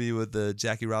 The movie with the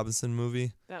Jackie Robinson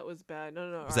movie? That was bad.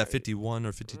 No. Was that 51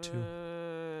 or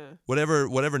 52?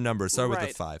 Whatever number. Start with the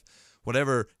 5.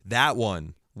 Whatever, that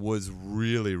one was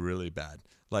really, really bad.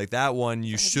 Like, that one,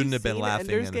 you shouldn't have been laughing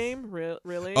Ender's at. Game?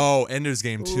 Really? Oh, Ender's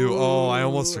Game too. Ooh. Oh, I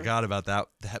almost forgot about that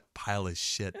pile of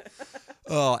shit.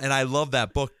 Oh, and I love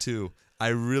that book too. I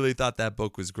really thought that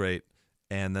book was great,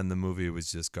 and then the movie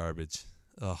was just garbage.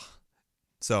 Oh,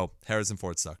 so Harrison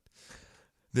Ford sucked.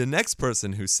 The next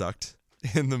person who sucked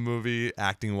in the movie,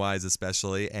 acting wise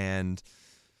especially, and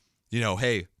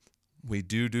hey, we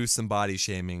do some body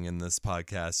shaming in this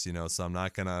podcast, so I'm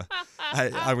not gonna.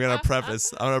 I'm gonna preface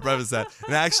that.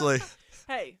 And actually,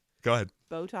 hey, go ahead.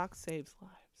 Botox saves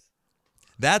lives.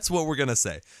 That's what we're gonna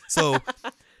say. So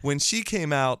when she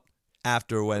came out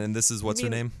after and this is what's her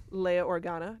name? Leia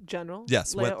Organa, General.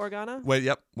 Yes, Leia Organa.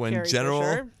 When Carrie General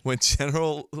Fisher.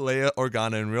 Leia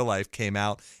Organa in real life came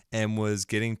out and was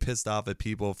getting pissed off at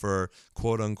people for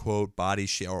quote unquote body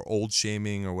or old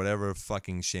shaming or whatever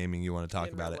fucking shaming you want to talk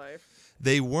in about real it. life.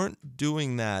 They weren't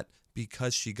doing that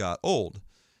because she got old.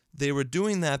 They were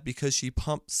doing that because she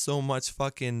pumped so much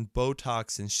fucking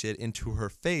Botox and shit into her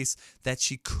face that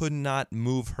she could not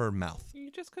move her mouth.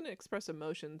 You just couldn't express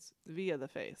emotions via the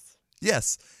face.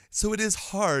 Yes. So it is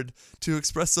hard to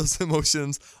express those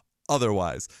emotions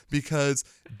otherwise because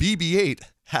BB-8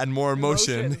 had more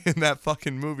emotion in that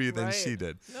fucking movie than she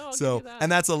did. No, I'll so, give you that.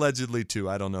 and that's allegedly too.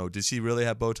 I don't know. Did she really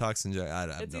have Botox in?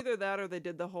 It's either that or they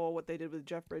did what they did with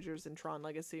Jeff Bridges in Tron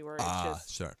Legacy, where it's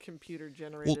just sure. computer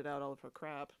generated out all of her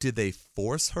crap. Did they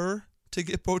force her to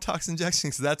get Botox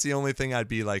injections? That's the only thing I'd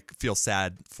be like feel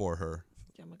sad for her.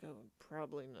 Yeah, I'm gonna go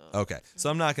probably not. Okay, so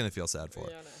I'm not gonna feel sad for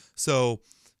her. Yeah, no. So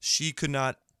she could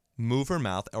not move her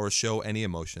mouth or show any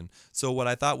emotion. So what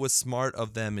I thought was smart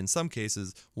of them in some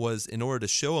cases was, in order to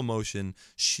show emotion,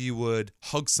 she would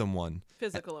hug someone.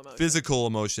 Physical emotion. Physical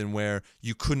emotion where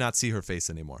you could not see her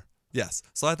face anymore. Yes.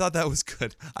 So I thought that was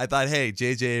good. I thought, hey,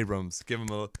 J.J. Abrams, give him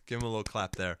a little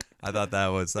clap there. I thought that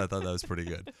was pretty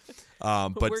good.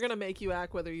 But we're gonna make you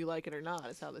act whether you like it or not.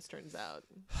 Is how this turns out.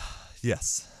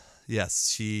 yes.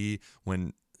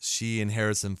 When she and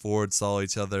Harrison Ford saw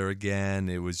each other again,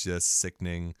 it was just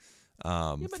sickening.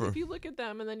 Yeah, but if you look at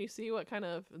them and then you see what kind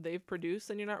of they've produced,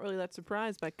 then you're not really that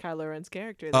surprised by Kylo Ren's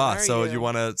character. Then, so you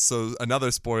want to? So another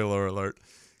spoiler alert: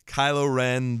 Kylo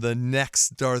Ren, the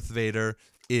next Darth Vader,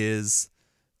 is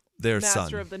their son.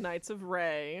 Master of the Knights of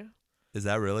Rey. Is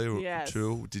that really Yes.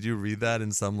 true? Did you read that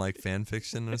in some like fan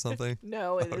fiction or something?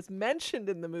 No, it is mentioned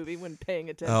in the movie when paying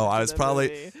attention. Oh, I to was the probably.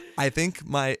 movie. I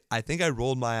think I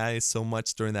rolled my eyes so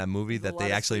much during that movie There's a that they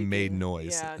lot of actually made speaking.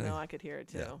 noise. Yeah, no, I could hear it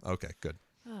too. Yeah. Okay. Good.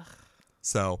 Ugh.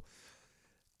 So,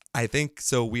 I think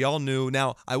so. We all knew.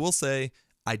 Now, I will say,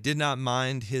 I did not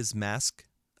mind his mask.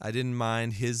 I didn't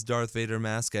mind his Darth Vader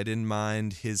mask. I didn't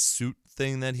mind his suit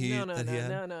thing that he No.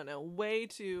 had. Way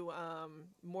too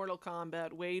Mortal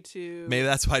Kombat. Way too. Maybe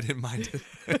that's why I didn't mind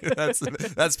it.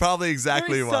 that's probably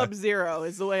exactly why. Sub-Zero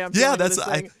is the way I'm. Yeah, feeling with that's this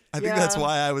thing. I think that's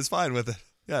why I was fine with it.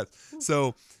 Yeah.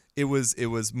 So it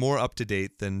was more up to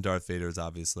date than Darth Vader's,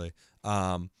 obviously.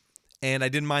 And I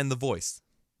didn't mind the voice.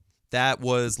 That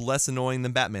was less annoying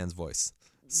than Batman's voice.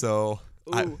 So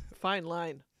fine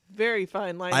line. Very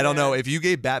fine line. I don't there. know. If you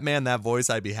gave Batman that voice,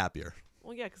 I'd be happier.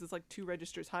 Well, yeah, because it's like 2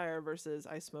 registers higher versus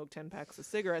I smoke 10 packs of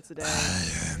cigarettes a day.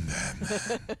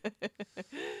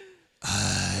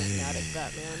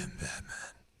 Batman.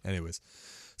 Anyways,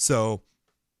 so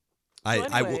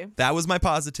anyway. that was my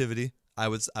positivity. I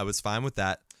was fine with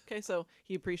that. Okay, so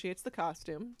he appreciates the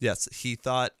costume. Yes, he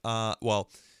thought.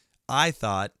 I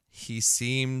thought he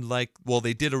seemed like. Well,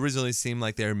 they did originally seem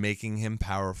like they were making him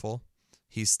powerful.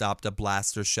 He stopped a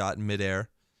blaster shot in midair,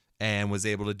 and was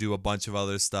able to do a bunch of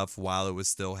other stuff while it was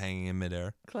still hanging in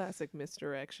midair. Classic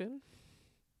misdirection.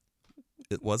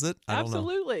 Was it? I don't know.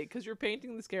 Absolutely, because you're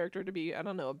painting this character to be, I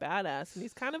don't know, a badass, and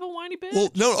he's kind of a whiny bitch. Well,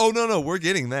 no. Oh, no. We're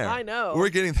getting there. I know. We're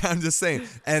getting there. I'm just saying.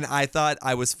 And I thought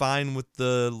I was fine with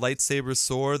the lightsaber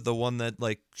sword, the one that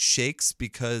like shakes,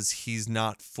 because he's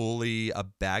not fully a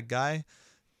bad guy,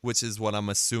 which is what I'm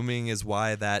assuming is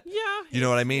why that. Yeah. You know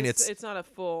what I mean? It's not a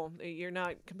full. You're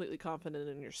not completely confident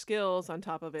in your skills. On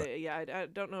top of it, yeah, I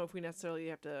don't know if we necessarily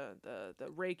have to. The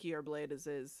rakier blade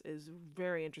is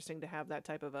very interesting to have that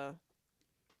type of a.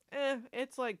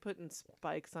 It's like putting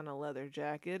spikes on a leather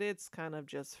jacket. It's kind of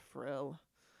just frill.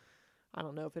 I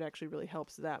don't know if it actually really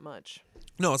helps that much.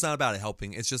 No, it's not about it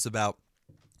helping. It's just about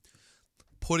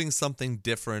putting something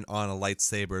different on a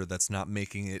lightsaber that's not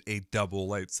making it a double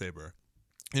lightsaber.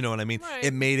 You know what I mean? Right.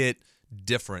 It made it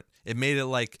different. It made it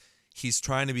like he's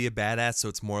trying to be a badass, so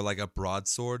it's more like a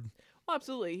broadsword. Well,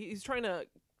 absolutely. He's trying to,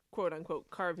 quote unquote,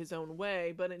 carve his own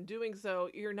way, but in doing so,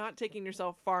 you're not taking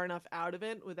yourself far enough out of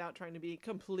it without trying to be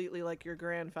completely like your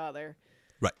grandfather.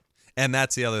 Right. And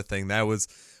that's the other thing. That was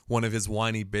one of his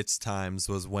whiny bitch times,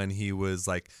 was when he was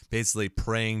like basically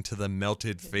praying to the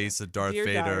melted face of Darth Dear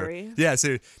Vader. Diary. Yeah,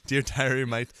 so Dear Diary,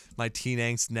 my teen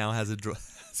angst now has a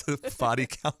body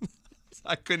count.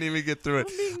 I couldn't even get through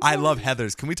it. I love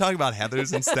Heathers. Can we talk about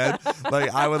Heathers instead?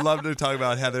 Like, I would love to talk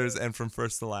about Heathers and From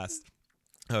First to Last.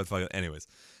 Oh, fuck it. Anyways.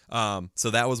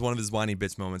 So that was one of his whiny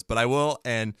bitch moments. But I will,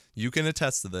 and you can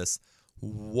attest to this,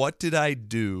 what did I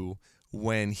do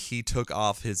when he took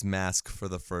off his mask for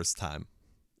the first time?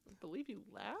 I believe you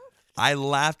laughed? I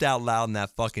laughed out loud in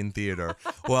that fucking theater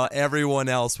while everyone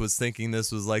else was thinking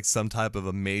this was like some type of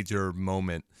a major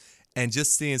moment. And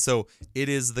just seeing, so it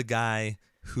is the guy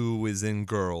who is in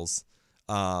Girls,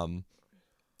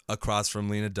 across from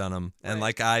Lena Dunham. And Right.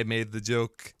 like I made the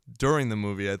joke during the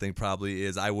movie, I think probably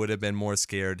is, I would have been more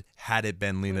scared had it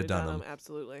been Lena Dunham.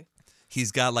 Absolutely.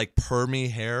 He's got like permy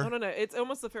hair. No. It's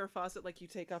almost the Farrah Fawcett, like you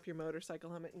take off your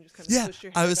motorcycle helmet and you just kind of Yeah, push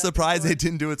your hair I was back and surprised they forth,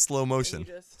 didn't do it slow and motion. you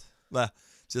just...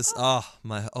 Just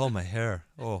my hair.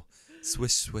 Oh,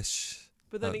 swish swish.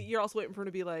 But then you're also waiting for him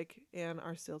to be like, and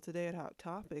our still today at Hot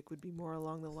Topic would be more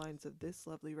along the lines of this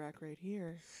lovely rack right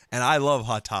here. And I love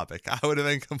Hot Topic. I would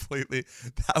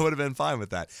have been fine with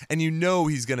that. And you know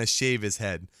he's gonna shave his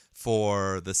head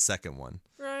for the second one.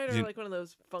 Right. Shide, or You- like one of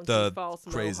those funky the false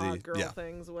crazy- mohawk girl yeah.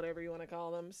 things, whatever you want to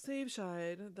call them. Save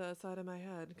Shide, the side of my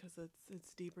head, because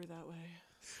it's deeper that way.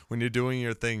 When you're doing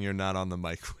your thing, you're not on the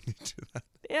mic when you do that.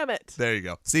 Damn it. There you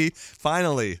go. See,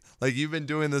 finally, like you've been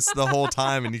doing this the whole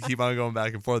time, and you keep on going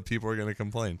back and forth. People are gonna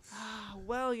complain.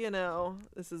 Well,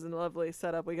 this is a lovely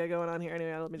setup we got going on here.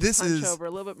 Anyway, let me This just punch is over a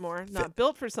little bit more. Not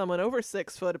built for someone over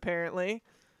 6 foot, apparently.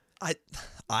 I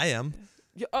am.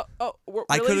 Really?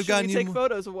 I could've gotten Should you we take mo-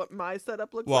 photos of what my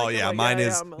setup looks Well, like? yeah, Oh,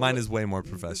 mine is way more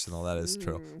professional. That is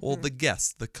true. Well, the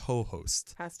guest, the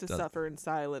co-host, has to does- suffer in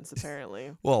silence,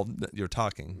 apparently. well, you're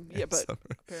talking. Yeah, but So-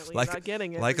 apparently like- you're not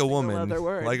getting it. like a woman,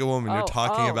 you're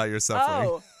talking about your suffering.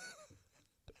 Oh.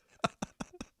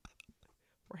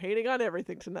 We're hating on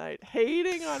everything tonight.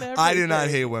 Hating on everything. I do not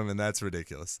hate women. That's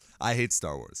ridiculous. I hate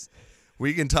Star Wars.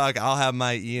 We can talk. I'll have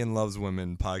my Ian Loves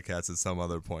Women podcast at some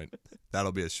other point.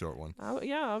 That'll be a short one.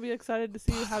 I'll be excited to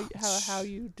see how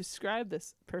you describe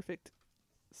this perfect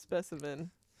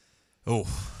specimen. Oh,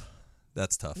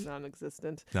 that's tough.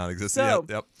 Non-existent. Non-existent. So-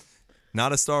 Yep.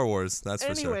 Not a Star Wars. That's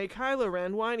for sure. Anyway, Kylo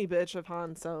Ren, whiny bitch of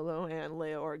Han Solo and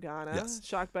Leia Organa, Yes.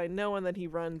 shocked by no one that he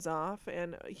runs off,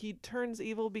 and he turns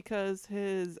evil because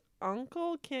his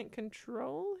uncle can't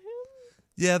control him?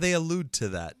 Yeah, they allude to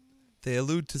that. They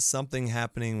allude to something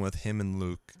happening with him and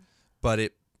Luke, but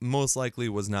it most likely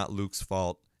was not Luke's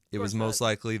fault. It was course most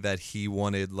likely that he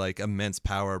wanted like immense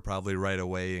power probably right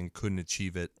away and couldn't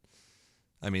achieve it.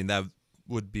 I mean, that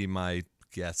would be my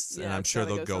guess, and I'm it's sure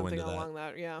gotta they'll go something into that. along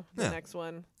that. Yeah, the Yeah. next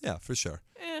one. Yeah, for sure.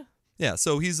 Eh. Yeah,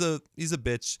 so he's a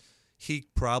bitch. He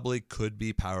probably could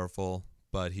be powerful,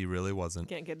 but he really wasn't.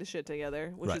 Can't get his shit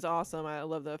together, which Right. is awesome. I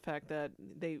love the fact that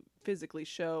they physically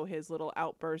show his little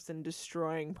outbursts and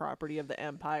destroying property of the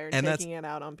Empire and And taking it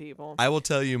out on people. I will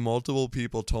tell you, multiple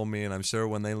people told me, and I'm sure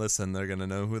when they listen, they're gonna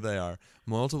know who they are.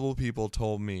 Multiple people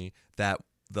told me that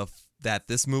that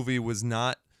this movie was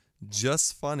not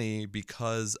just funny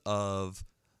because of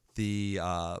the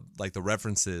like the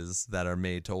references that are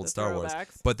made to old The Star Wars,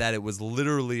 throwbacks. but that it was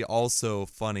literally also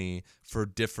funny for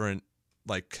different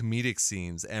like comedic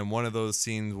scenes. And one of those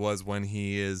scenes was when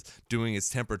he is doing his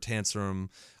temper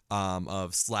tantrum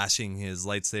of slashing his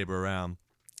lightsaber around,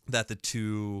 that the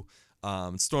two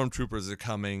stormtroopers are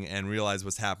coming and realize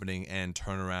what's happening and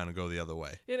turn around and go the other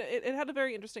way. It had a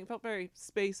very interesting, felt very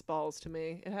Spaceballs to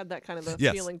me. It had that kind of a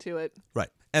Yes. feeling to it. Right.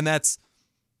 And that's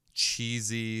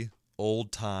cheesy,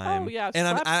 old time. Oh, yeah,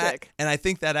 and slapstick. I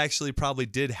think that actually probably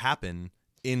did happen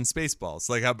in Spaceballs.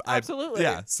 Like Absolutely.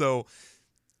 Yeah. So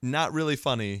not really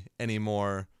funny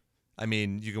anymore. I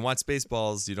mean, you can watch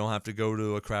Spaceballs. You don't have to go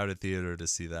to a crowded theater to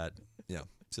see that. Yeah,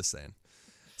 just saying.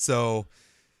 So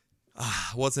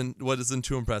wasn't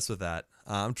too impressed with that.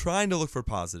 I'm trying to look for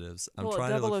positives. I'm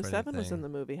trying to look for 007 was anything. in the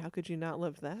movie. How could you not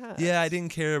love that? Yeah, I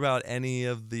didn't care about any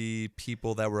of the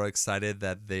people that were excited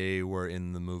that they were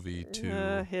in the movie too.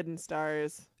 Hidden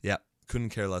stars. Yeah, couldn't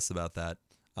care less about that.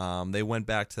 They went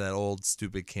back to that old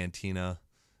stupid cantina,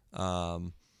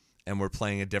 and were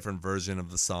playing a different version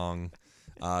of the song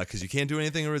because you can't do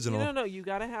anything original. No, you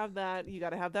gotta have that. You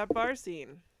gotta have that bar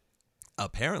scene.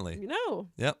 Apparently, You know.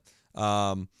 yep.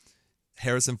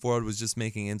 Harrison Ford was just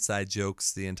making inside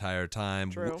jokes the entire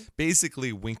time, True.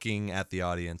 basically winking at the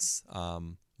audience,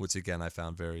 which again I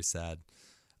found very sad.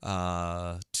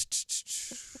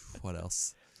 What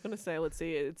else? I was gonna say, let's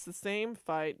see. It's the same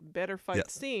fight, better fight Yeah.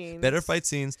 scenes. Better fight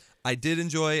scenes. I did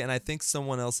enjoy, and I think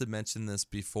someone else had mentioned this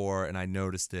before, and I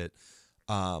noticed it.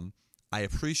 I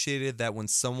appreciated that when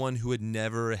someone who had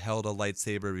never held a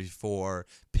lightsaber before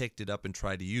picked it up and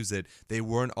tried to use it, they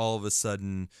weren't all of a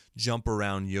sudden jump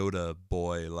around Yoda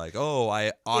boy like, oh,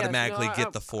 I automatically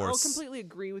get the Force. I'll completely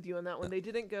agree with you on that one. They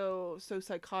didn't go so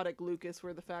psychotic, Lucas,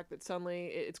 where the fact that suddenly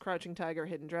it's Crouching Tiger,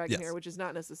 Hidden Dragon Yes. here, which is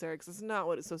not necessary because it's not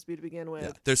what it's supposed to be to begin with.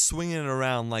 Yeah. They're swinging it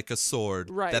around like a sword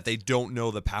Right. that they don't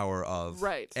know the power of.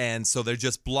 Right. And so they're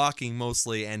just blocking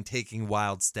mostly and taking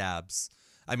wild stabs.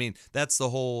 I mean, that's the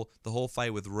whole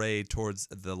fight with Rey towards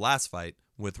the last fight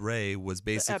with Rey was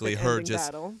basically epic her ending just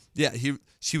battle. yeah,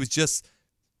 she was just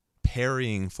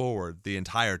parrying forward the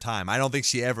entire time. I don't think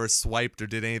she ever swiped or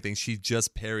did anything. She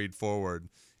just parried forward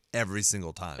every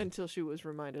single time. Until she was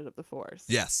reminded of the Force.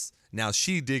 Yes. Now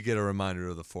she did get a reminder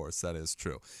of the Force. That is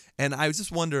true. And I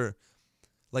just wonder,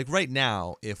 like right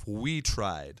now, if we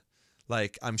tried,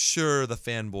 like I'm sure the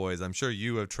fanboys, I'm sure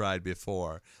you have tried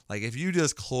before. Like if you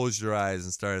just closed your eyes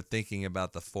and started thinking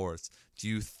about the Force, do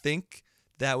you think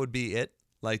that would be it?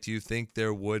 Like, do you think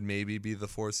there would maybe be the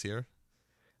Force here?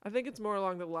 I think it's more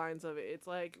along the lines of it's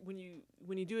like when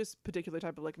you do a particular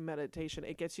type of like meditation,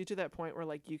 it gets you to that point where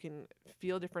like you can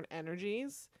feel different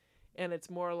energies, and it's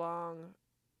more along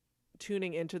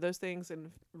tuning into those things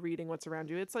and reading what's around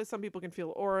you. It's like some people can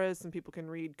feel auras, some people can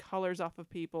read colors off of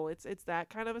people. It's that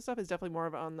kind of a stuff. It's definitely more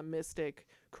of on the mystic,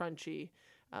 crunchy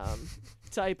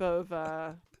type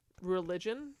of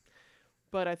religion.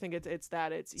 But I think it's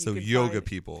that it's so yoga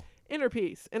people. Inner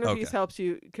peace. Inner peace helps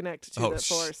you connect to the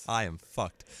force. I am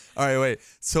fucked. All right, wait.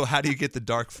 So how do you get the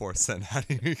dark force then? How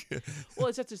do you get... Well,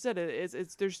 it's just you said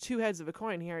it's there's two heads of a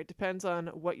coin here. It depends on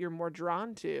what you're more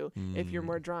drawn to. If you're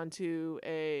more drawn to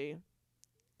a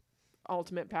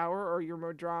ultimate power, or you're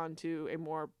more drawn to a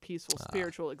more peaceful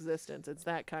spiritual existence. It's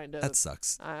that kind of. That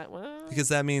sucks. Well, because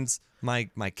that means my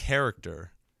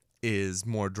character is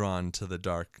more drawn to the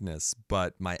darkness,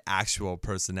 but my actual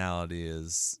personality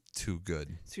is too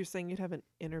good. So you're saying you'd have an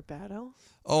inner battle?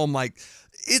 Oh my,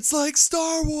 it's like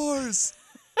Star Wars.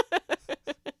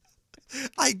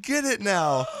 I get it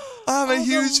now. I'm a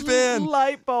huge fan.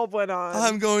 Light bulb went on.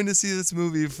 I'm going to see this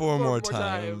movie four more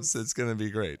times. It's going to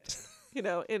be great. You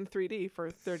know, in 3D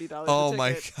for $30. Oh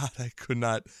my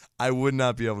God, I would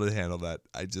not be able to handle that.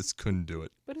 I just couldn't do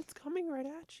it. But it's coming right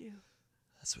at you.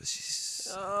 That's what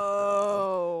she's.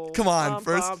 Oh. Come on,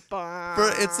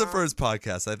 it's the first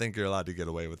podcast. I think you're allowed to get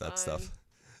away with that stuff.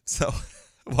 So,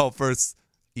 well, first,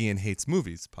 Ian Hates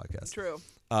Movies podcast. True.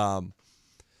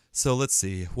 So let's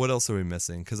see. What else are we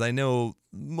missing? Because I know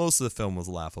most of the film was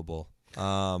laughable.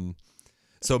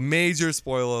 So major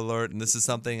spoiler alert, and this is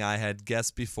something I had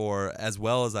guessed before, as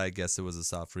well as I guessed it was a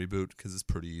soft reboot, because it's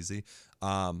pretty easy.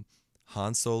 Han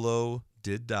Solo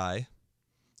did die.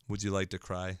 Would you like to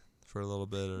cry for a little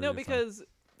bit? Or no, because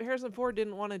Harrison Ford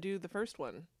didn't want to do the first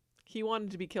one. He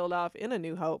wanted to be killed off in A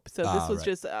New Hope. So this was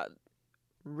just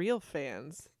real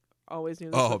fans always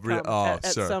knew this would come at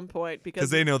some point, because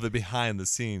they know the behind the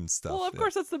scenes stuff. Well, of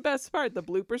course, that's the best part. The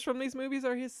bloopers from these movies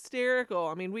are hysterical.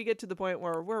 I mean, we get to the point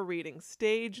where we're reading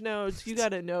stage notes. You got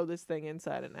to know this thing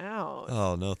inside and out.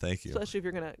 Oh, no, thank you. Especially if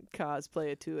you're going to cosplay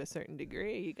it to a certain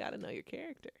degree, you got to know your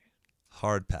character.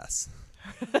 Hard pass.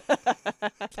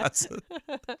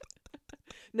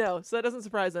 No, so that doesn't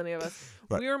surprise any of us.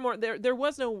 Right. We were more there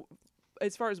was no,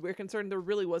 as far as we're concerned, there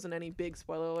really wasn't any big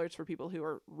spoiler alerts for people who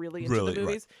are really into the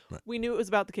movies. Right. We knew it was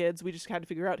about the kids. We just had to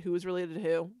figure out who was related to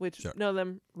who, which none of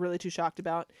them really too shocked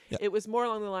about. Yeah. It was more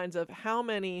along the lines of how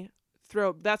many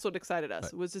that's what excited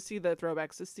us, was to see the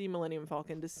throwbacks, to see Millennium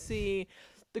Falcon, to see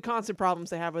the constant problems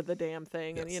they have with the damn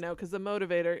thing. Yes. And, because the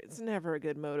motivator, it's never a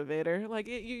good motivator. Like,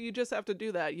 you just have to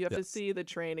do that. You have to see the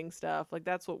training stuff. Like,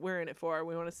 that's what we're in it for.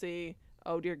 We want to see,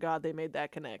 oh, dear God, they made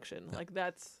that connection. Yeah. Like,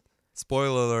 that's...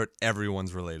 Spoiler alert,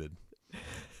 everyone's related.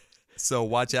 So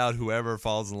watch out whoever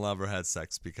falls in love or has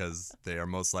sex, because they are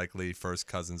most likely first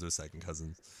cousins or second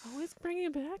cousins. Always bringing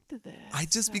it back to that.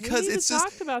 Because it's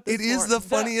just, it is the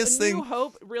funniest thing. New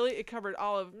Hope, really, it covered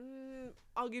all of...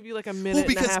 I'll give you like a minute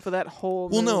and a half of that whole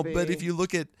movie. Well, no, but if you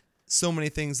look at so many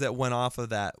things that went off of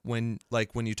that, when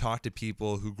you talk to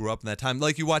people who grew up in that time,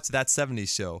 like you watch That 70s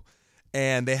Show,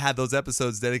 and they had those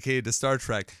episodes dedicated to Star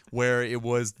Trek where it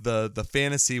was the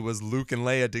fantasy was Luke and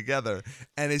Leia together.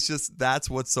 And it's just, that's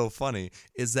what's so funny,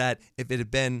 is that if it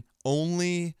had been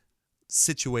only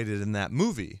situated in that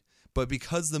movie, but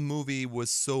because the movie was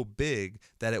so big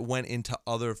that it went into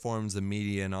other forms of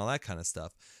media and all that kind of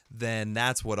stuff, then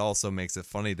that's what also makes it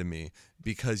funny to me,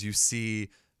 because you see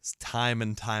time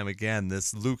and time again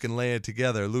this Luke and Leia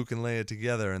together,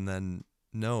 and then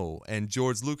no. And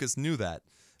George Lucas knew that,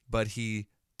 but he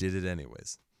did it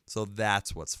anyways. So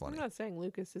that's what's funny. I'm not saying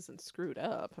Lucas isn't screwed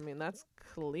up. I mean, that's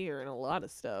clear in a lot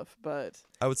of stuff, but...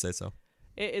 I would say so.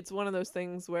 It's one of those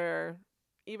things where...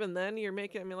 Even then, you're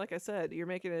making, like I said, you're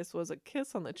making this was a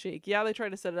kiss on the cheek. Yeah, they try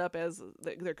to set it up as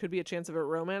there could be a chance of a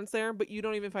romance there, but you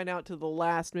don't even find out to the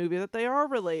last movie that they are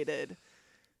related.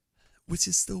 Which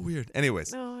is still weird.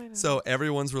 Anyways, no, I know. So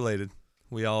everyone's related.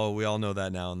 We all know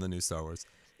that now in the new Star Wars.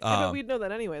 But we'd know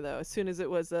that anyway, though. As soon as it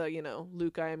was,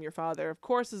 Luke, I am your father. Of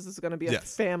course, this is going to be a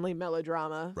family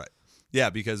melodrama. Right. Yeah,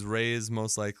 because Rey is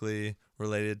most likely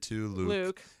related to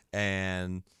Luke.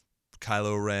 And...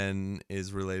 Kylo Ren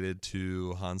is related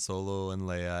to Han Solo and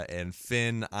Leia, and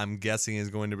Finn, I'm guessing, is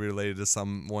going to be related to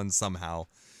someone somehow.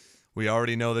 We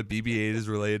already know that BB-8 is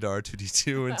related to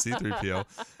R2-D2 and C-3PO,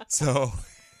 so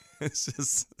it's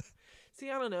just...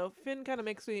 See, I don't know. Finn kind of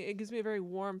gives me a very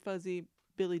warm, fuzzy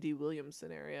Billy D. Williams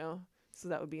scenario, so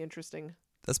that would be interesting.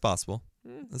 That's possible.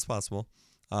 That's possible.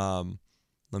 Let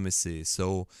me see.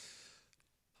 So,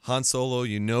 Han Solo,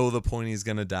 the point he's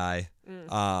going to die.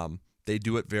 They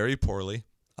do it very poorly.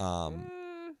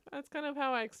 That's kind of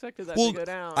how I expected that to go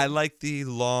down. I like the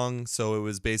long, so it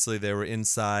was basically they were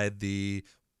inside the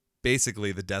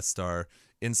Death Star.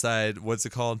 Inside, what's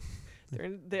it called?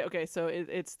 Okay, so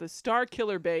it's the Star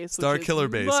Killer base. Star which Killer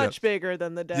is base, much bigger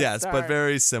than the Death Yes, Star. but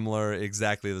very similar,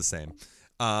 exactly the same.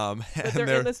 But And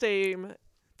they're in the same.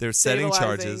 they're setting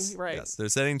stabilizing, charges. right. Yes, they're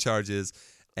setting charges,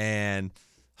 and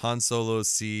Han Solo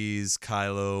sees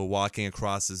Kylo walking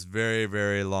across this very,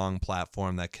 very long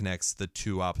platform that connects the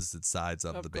two opposite sides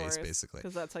of the base, basically.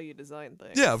 Because that's how you design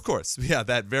things. Yeah, of course. Yeah,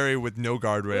 that very with no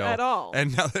guardrail At all.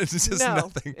 and now it's just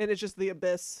nothing. And it's just the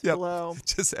abyss Yep. below.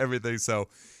 Just everything. So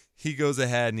he goes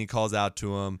ahead and he calls out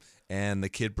to him, and the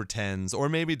kid pretends, or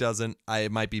maybe doesn't.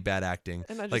 It might be bad acting.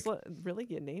 And I just really,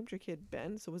 you named your kid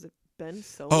Ben? So was it Ben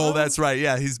Solo? Oh, that's right.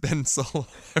 Yeah, he's Ben Solo.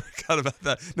 I forgot about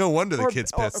that. No wonder the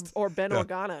kid's pissed. Or Ben Yeah.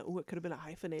 Organa. Ooh, it could have been a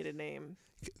hyphenated name.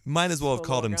 Might as well have Solo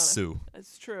called him Organa. Sue.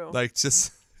 That's true. Like,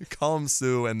 just call him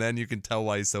Sue, and then you can tell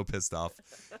why he's so pissed off,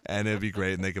 and it'd be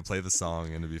great, and they could play the song,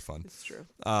 and it'd be fun. It's true.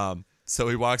 So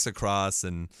he walks across,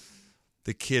 and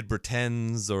the kid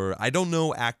pretends, or I don't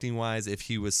know acting wise if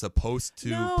he was supposed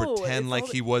to pretend like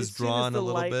he was drawn a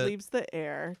little bit. As soon as the light leaves the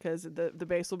air, because the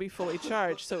base will be fully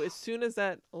charged. So as soon as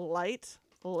that light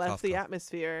left the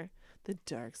atmosphere, the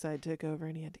dark side took over,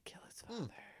 and he had to kill his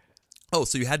father. Oh,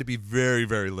 so you had to be very,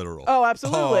 very literal. Oh,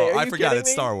 absolutely. Oh, Are I you forgot kidding it's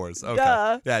me? Star Wars. Okay.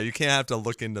 Duh. Yeah, you can't have to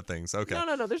look into things. Okay.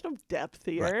 No. There's no depth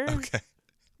here. Right. Okay.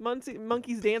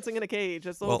 Monkeys dancing in a cage.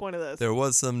 That's the whole point of this. There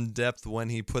was some depth when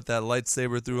he put that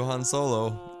lightsaber through Han Solo.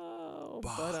 Oh,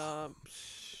 but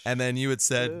And then you had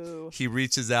said Boo. he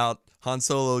reaches out. Han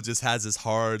Solo just has this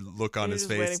hard look on you're his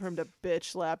just face. waiting for him to bitch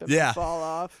slap him Yeah. and fall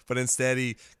off. But instead,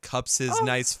 he cups his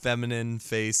nice feminine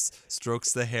face,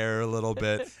 strokes the hair a little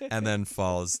bit, and then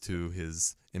falls to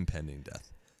his impending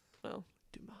death. Well,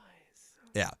 demise.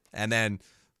 Yeah. And then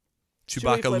Chewie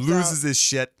Chewbacca flips loses out. his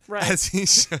shit Right. as he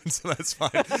shoots. So that's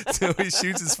fine. So he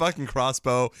shoots his fucking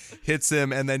crossbow, hits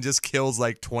him, and then just kills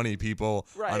like 20 people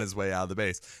Right. on his way out of the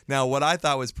base. Now, what I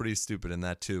thought was pretty stupid in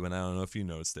that too, and I don't know if you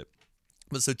noticed it,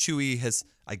 but so Chewie has,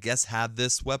 I guess, had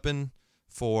this weapon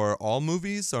for all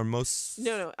movies or most.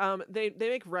 No. They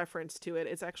make reference to it.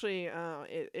 It's actually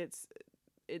it's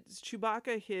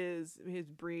Chewbacca, his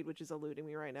breed, which is eluding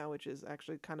me right now, which is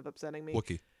actually kind of upsetting me.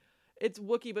 Wookiee. It's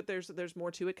Wookiee, but there's more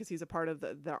to it because he's a part of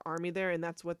the army there, and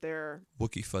that's what they're.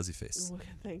 Wookiee fuzzy face.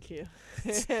 Thank you.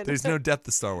 There's no depth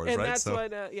to Star Wars, and right? that's So,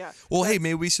 what. Yeah. well, hey, that's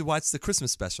maybe we should watch the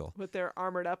Christmas special. what they're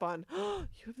armored up on. You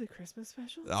have the Christmas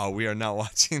special. Oh, we are not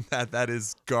watching that. That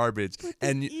is garbage. With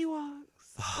And the Ewoks.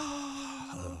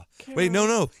 Oh, wait, Carol.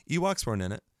 no, Ewoks weren't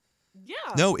in it. Yeah.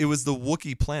 No, it was the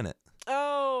Wookiee planet.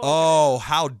 Oh. Oh,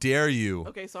 how dare you?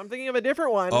 Okay, so I'm thinking of a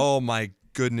different one. Oh my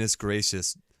goodness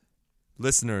gracious.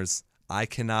 Listeners, I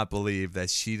cannot believe that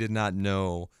she did not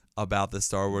know about the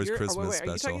Star Wars Christmas wait,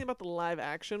 special. Are you talking about the live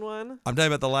action one? I'm talking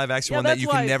about the live action Yeah, one that that's you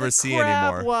why, can never the see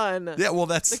crap anymore. One. Yeah, well,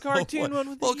 that's The cartoon one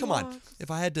with the Well, come on. Ewoks. If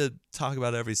I had to talk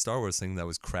about every Star Wars thing that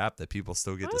was crap that people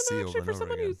still get to see over actually, and for over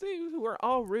someone again. who are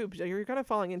all rubes, you're kind of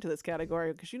falling into this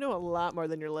category because you know a lot more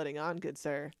than you're letting on, good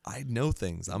sir. I know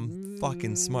things. I'm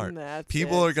fucking smart. That's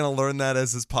People it. are going to learn that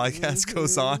as this podcast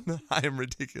goes on. I am He's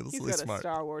ridiculously got smart. a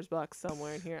Star Wars box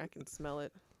somewhere in here. I can smell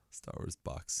it. Star Wars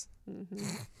box.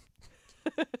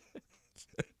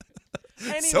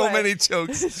 Anyway, So many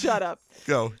jokes. shut up.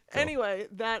 Go. Anyway,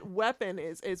 that weapon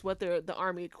is what the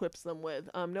army equips them with.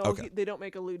 No, Okay. they don't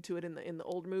make allude to it in the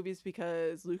old movies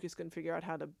because Lucas couldn't figure out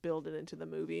how to build it into the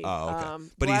movie. Oh, okay.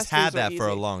 But he's blasters had are that for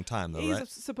a easy. long time, though, He's right?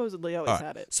 supposedly always All right.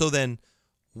 had it. So then,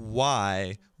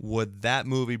 why would that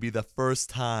movie be the first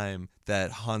time that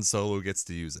Han Solo gets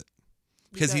to use it?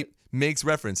 Because he makes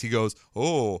reference. He goes,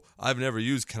 "Oh, I've never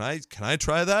used. Can I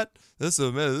try that? This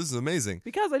is amazing."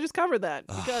 Because I just covered that.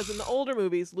 Because in the older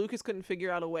movies, Lucas couldn't figure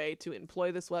out a way to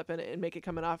employ this weapon and make it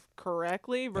coming off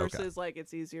correctly. Versus like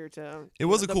it's easier to. It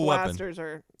was a the cool weapon. blasters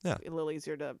are Yeah. a little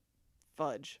easier to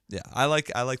fudge. Yeah, I like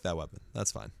that weapon.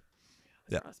 That's fine.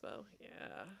 The Yeah. crossbow.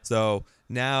 Yeah. So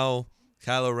now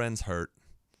Kylo Ren's hurt.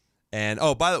 And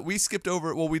by the way, we skipped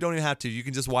over. Well, we don't even have to. You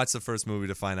can just watch the first movie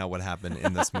to find out what happened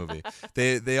in this movie.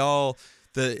 They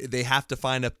have to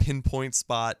find a pinpoint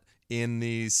spot in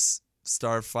the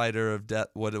Starfighter of Death.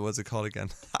 What was it called again?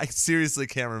 I seriously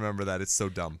can't remember that. It's so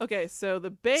dumb. Okay, so the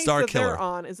base Star that Killer. they're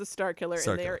on is a Star Killer,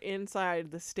 Star and they Killer. are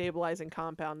inside the stabilizing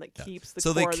compound that keeps the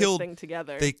So core they of killed- this thing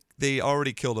together. They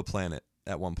already killed a planet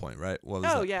at one point, right? What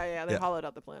was oh that? yeah, they Yeah. hollowed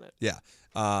out the planet. Yeah.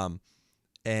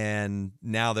 And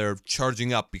now they're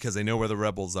charging up because they know where the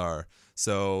rebels are.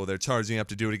 So they're charging up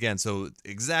to do it again. So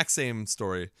exact same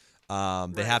story.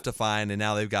 They have to find, and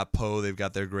now they've got Poe. They've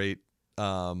got their great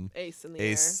Ace in the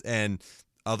Ace and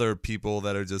other people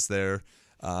that are just there.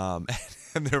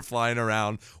 And they're flying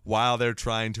around while they're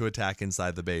trying to attack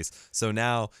inside the base. So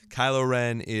now Kylo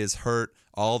Ren is hurt.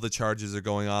 All the charges are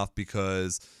going off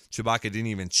because Chewbacca didn't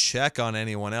even check on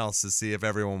anyone else to see if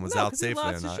everyone was No, out 'cause he safely or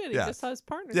lost his not. shit. Yeah, He just saw his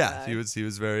partner yeah, die. he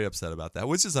was very upset about that,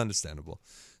 which is understandable.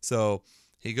 So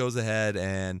he goes ahead,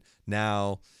 and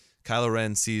now Kylo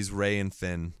Ren sees Rey and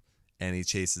Finn, and he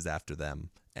chases after them,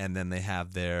 and then they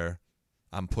have their,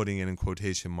 I'm putting it in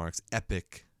quotation marks,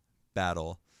 epic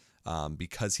battle,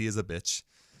 because he is a bitch.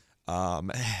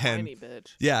 And Tiny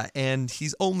bitch. yeah, and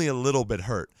he's only a little bit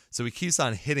hurt, so he keeps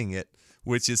on hitting it,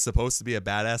 which is supposed to be a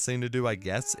badass thing to do, I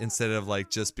guess, instead of like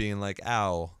just being like,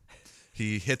 ow.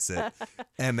 He hits it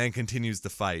and then continues to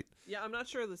fight. Yeah, I'm not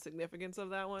sure the significance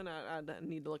of that one. I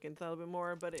need to look into that a little bit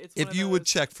more. But it's If you would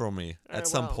check for me at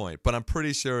some well. point, but I'm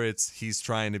pretty sure he's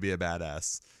trying to be a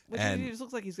badass. Which And he just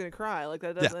looks like he's gonna cry. Like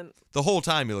that yeah, doesn't. the whole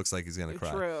time he looks like he's gonna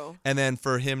cry. True. And then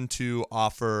for him to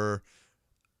offer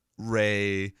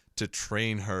Rey to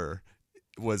train her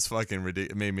was fucking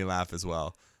ridiculous. It made me laugh as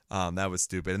well. That was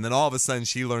stupid. And then all of a sudden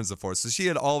she learns the Force. So she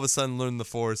had all of a sudden learned the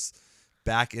Force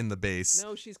back in the base.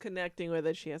 No, she's connecting with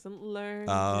it. She hasn't learned.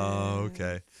 Oh, it.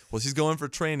 okay. Well, she's going for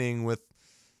training with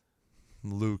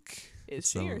Luke. Is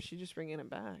So- she or is she just bringing it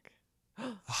back?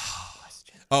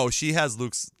 Question. Oh, she has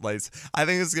Luke's lights. I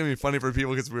think it's gonna be funny for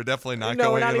people because we're definitely not no,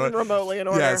 going. we're not in even remotely in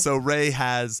order. Yeah, so Rey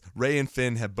and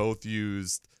Finn have both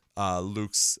used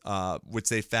Luke's, which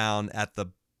they found at the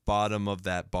bottom of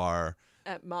that bar.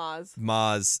 At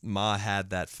Maz Ma had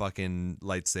that fucking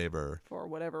lightsaber. for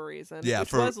whatever reason. Yeah, which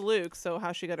for- was Luke. So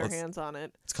how she got her Well, hands on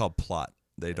it? It's called plot.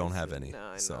 They don't I have see. any.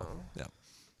 No, I so know. yeah.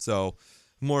 So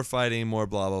more fighting, more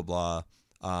blah blah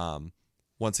blah.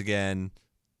 Once again,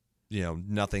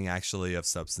 nothing actually of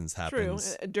substance True.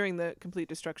 happens. During the complete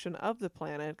destruction of the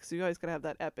planet, because you always gotta have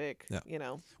that epic. Yeah. We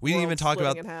We didn't even talk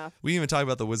about in half. We didn't even talk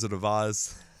about the Wizard of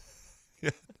Oz.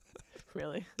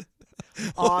 Really.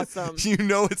 Awesome.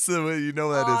 It's that is.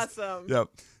 Awesome. Yep.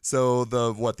 So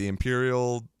the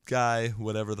Imperial guy,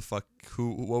 whatever the fuck,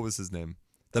 what was his name?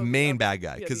 The main bad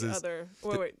guy, Yeah, because the other.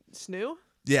 Wait. Snoo?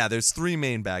 there's three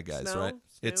main bad guys, Snow? right? Snoo?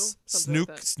 It's Something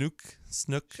like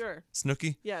Snook, Sure.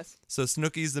 Snooky. Yes. So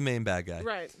Snooky's the main bad guy.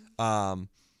 Right.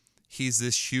 He's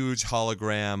this huge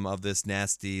hologram of this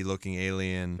nasty looking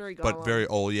alien, Very but Gollum. very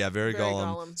old. Yeah, very Very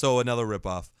Gollum. Gollum. So another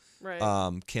ripoff. Right.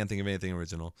 Can't think of anything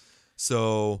original.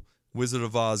 So Wizard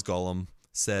of Oz Gollum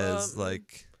says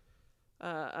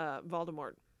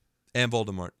Voldemort. and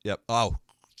Voldemort. Yep. Oh,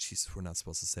 jeez, we're not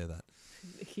supposed to say that.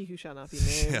 He who shall not be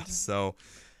named. Yeah. So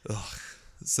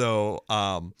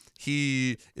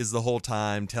he is the whole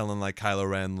time telling like Kylo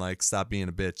Ren like stop being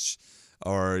a bitch,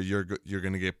 or you're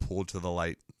gonna get pulled to the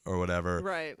light or whatever.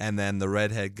 Right. And then the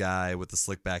redhead guy with the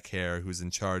slick back hair who's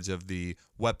in charge of the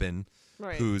weapon,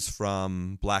 Right. who's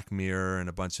from Black Mirror and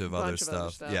a bunch of other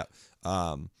stuff. stuff.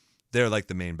 Yeah. They're like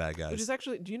the main bad guys. Which is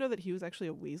actually. Do you know that he was actually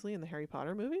a Weasley in the Harry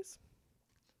Potter movies?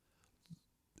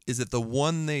 Is it the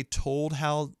one they told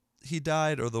how he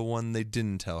died, or the one they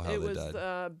didn't tell how It they was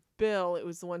died? Bill. It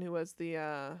was the one who was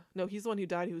the. No, he's the one who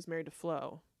died. Who was married to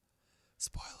Flo.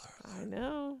 Spoiler. I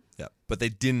know. Yeah, but they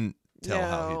didn't tell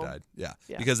how No. he died. Yeah.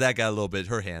 Yeah. Because that got a little bit.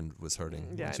 Her hand was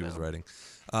hurting Yeah, when I she was know. writing.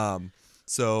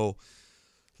 So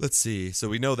let's see. So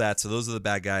we know that. So those are the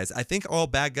bad guys. I think all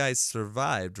bad guys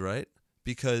survived, right?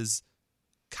 Because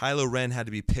Kylo Ren had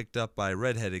to be picked up by a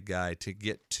redheaded guy to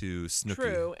get to Snooky.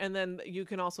 True, and then you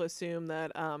can also assume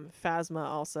that Phasma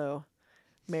also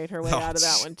made her way Oh, out of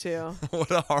that one too.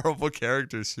 What a horrible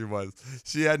character she was.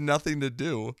 She had nothing to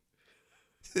do.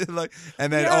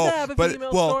 And then you had to have a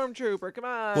female stormtrooper. Come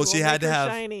on. well, she we'll had make to her have.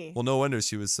 shiny. Well, no wonder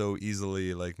she was so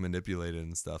easily like manipulated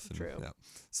and stuff. And, True. Yeah.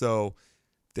 So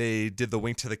they did the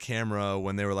wink to the camera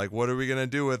when they were like, "What are we gonna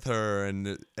do with her?"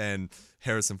 And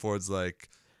Harrison Ford's like,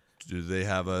 "Do they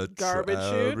have a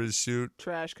Garbage chute?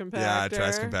 Trash compactor. Yeah,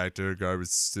 trash compactor,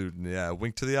 garbage chute. And yeah,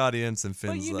 wink to the audience." And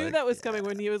Finn's But you like, knew that was coming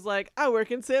when he was like, "I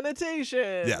work in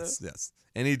sanitation." Yes,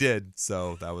 and he did.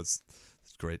 So that was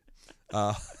great.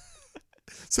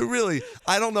 So really,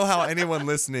 I don't know how anyone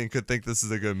listening could think this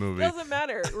is a good movie. Doesn't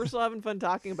matter. We're still having fun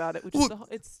talking about it, which Well- is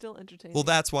it's still entertaining. Well,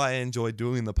 that's why I enjoy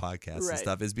doing the podcast and Right.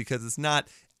 stuff, is because it's not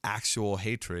actual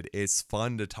hatred. It's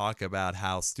fun to talk about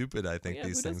how stupid I think yeah,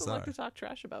 these who things doesn't are. like to talk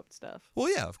trash about stuff? Well,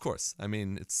 yeah, of course. I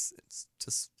mean, it's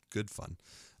just good fun.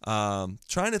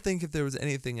 Trying to think if there was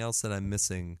anything else that I'm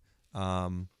missing.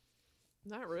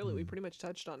 Not really. Hmm. We pretty much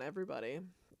touched on everybody.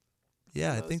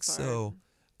 Yeah, the I most think part. so.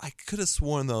 I could have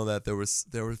sworn though that there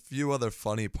were a few other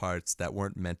funny parts that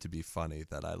weren't meant to be funny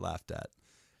that I laughed at,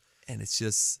 and it's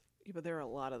just Yeah, but there are a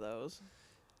lot of those.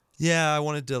 yeah. I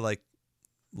wanted to like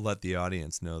let the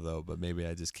audience know though, but maybe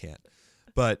I just can't.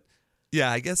 But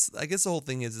yeah, I guess the whole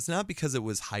thing is it's not because it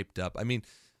was hyped up. I mean,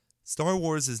 Star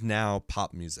Wars is now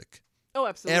pop music. Oh,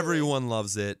 absolutely. Everyone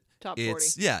loves it. Top 40.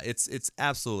 It's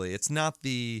absolutely. It's not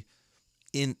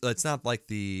like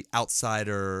the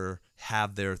outsider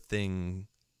have their thing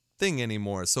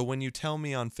anymore. So when you tell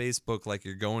me on Facebook like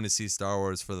you're going to see Star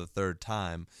Wars for the third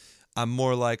time, I'm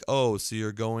more like, oh, so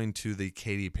you're going to the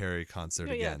Katy Perry concert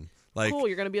again. Like, cool,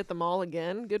 you're going to be at the mall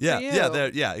again? Good yeah, for you.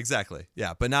 yeah, exactly.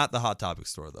 Yeah, but not the Hot Topic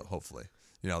store though, hopefully.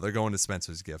 They're going to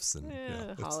Spencer's Gifts and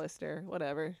Hollister,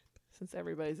 whatever. Since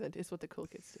everybody's into it's what the cool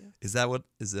kids do. Is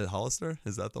it Hollister?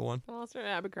 Is that the one? Hollister,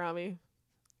 Abercrombie.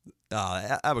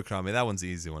 Abercrombie, that one's the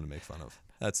easy one to make fun of.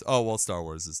 Star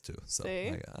Wars is too. So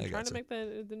See? I trying to make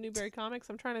the Newberry comics.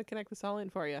 I'm trying to connect this all in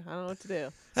for you. I don't know what to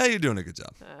do. Hey, you're doing a good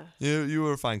job. You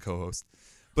were a fine co-host.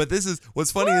 But this is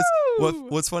what's funny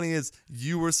what's funny is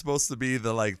you were supposed to be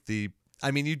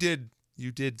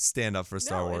you did stand up for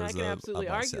Star Wars. And I can absolutely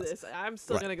argue this. I'm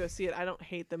still going to go see it. I don't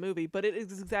hate the movie, but it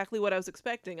is exactly what I was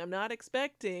expecting. I'm not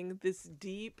expecting this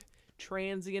deep,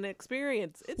 transient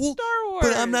experience. It's Star Wars.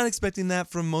 But I'm not expecting that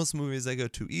from most movies I go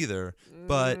to either.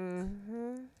 But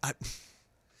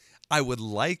I would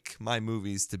like my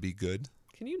movies to be good.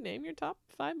 Can you name your top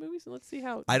 5 movies and let's see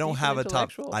how I don't have a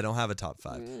top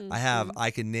 5.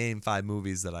 I can name 5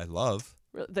 movies that I love.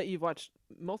 That you've watched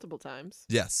multiple times.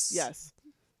 Yes.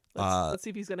 Let's see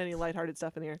if he's got any lighthearted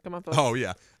stuff in here. Come on, folks. Oh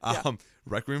yeah.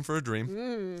 Requiem for a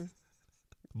Dream.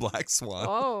 Black Swan.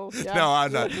 Oh, yeah. No,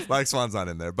 I'm not. Black Swan's not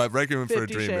in there, but Requiem for a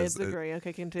Dream Shades is. of Grey.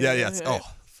 Okay, continue. Yeah, yes. Oh,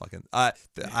 fucking. I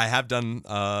have done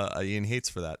Ian Hates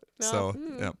for that. No. So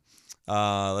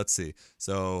yeah. Let's see.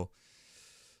 So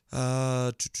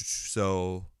I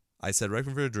said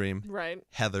Requiem for a Dream. Right.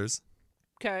 Heathers.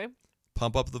 Okay.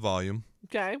 Pump Up the Volume.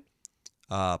 Okay.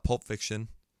 Pulp Fiction.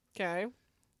 Okay.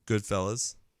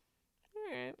 Goodfellas.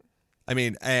 All right. I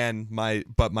mean,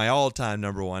 but my all-time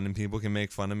number one, and people can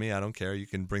make fun of me. I don't care. You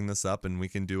can bring this up, and we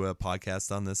can do a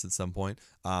podcast on this at some point.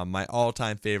 My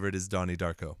all-time favorite is Donnie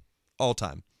Darko.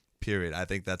 All-time, period. I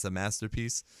think that's a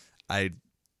masterpiece. I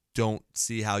don't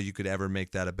see how you could ever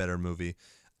make that a better movie.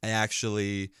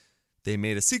 They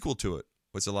made a sequel to it,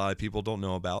 which a lot of people don't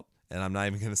know about, and I'm not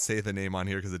even going to say the name on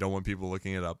here because I don't want people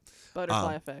looking it up.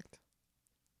 Butterfly Effect.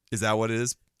 Is that what it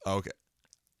is? Okay.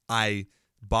 I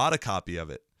bought a copy of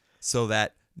it so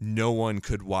that no one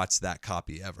could watch that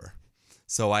copy ever.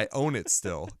 So I own it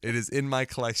still. It is in my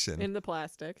collection. In the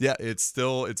plastic. Yeah, it's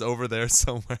over there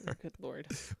somewhere. Good Lord.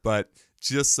 But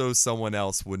just so someone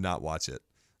else would not watch it,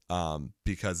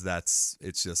 because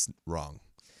it's just wrong.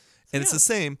 And it's the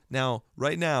same now.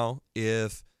 Right now,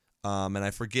 if and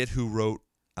I forget who wrote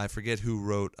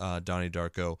Donnie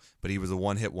Darko, but he was a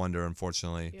one-hit wonder,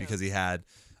 unfortunately, because he had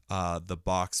the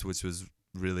box, which was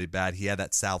really bad. He had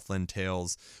that Southland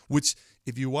Tales, which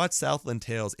if you watch Southland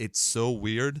Tales, it's so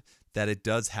weird that it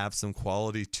does have some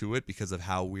quality to it because of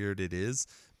how weird it is,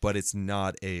 but it's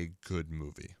not a good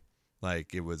movie.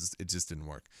 Like it just didn't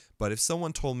work. But if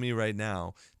someone told me right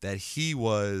now that he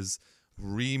was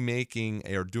remaking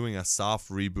or doing a soft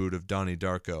reboot of Donnie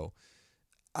Darko,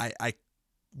 I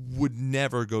would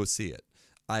never go see it.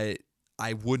 I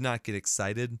would not get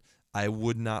excited. I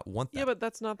would not want that. Yeah, but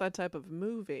that's not that type of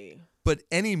movie. But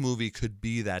any movie could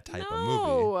be that type of movie.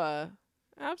 No,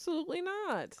 absolutely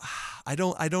not. I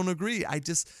don't agree.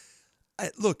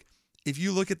 Look, if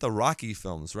you look at the Rocky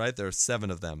films, right? There are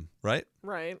 7 of them, right?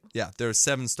 Right. Yeah, there are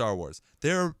 7 Star Wars.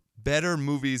 There are better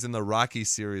movies in the Rocky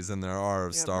series than there are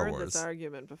of Star I've heard Wars. this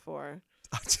argument before.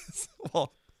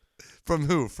 From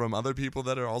who? From other people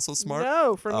that are also smart?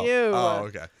 No, from you. Oh,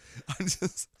 okay.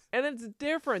 And it's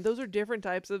different. Those are different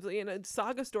types of,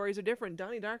 saga stories are different.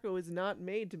 Donnie Darko is not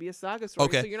made to be a saga story.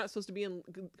 Okay. So you're not supposed to be in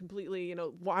completely,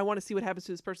 I want to see what happens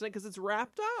to this person because it's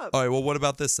wrapped up. All right, well, what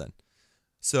about this then?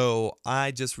 So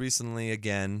I just recently,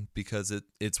 again, because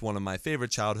it's one of my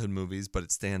favorite childhood movies, but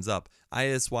it stands up, I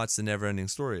just watched The Neverending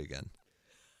Story again.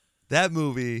 That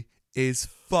movie is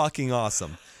fucking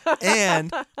awesome.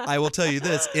 And I will tell you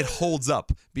this, it holds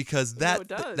up because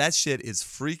that shit is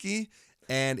freaky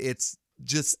and it's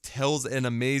just tells an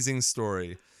amazing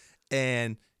story.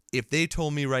 And if they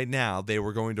told me right now they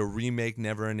were going to remake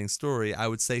Neverending Story, I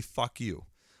would say fuck you.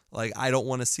 Like I don't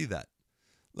want to see that.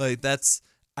 Like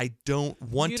I don't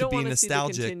want to be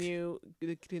nostalgic.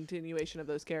 The continuation of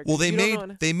those characters. Well,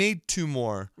 they made 2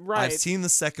 more. Right. I've seen the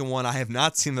second one. I have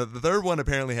not seen the third one.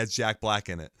 Apparently has Jack Black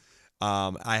in it.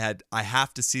 I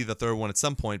have to see the third one at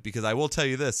some point because I will tell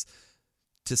you this.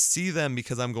 To see them,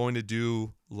 because I'm going to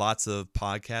do lots of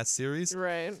podcast series.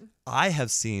 Right. I have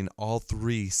seen all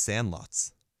 3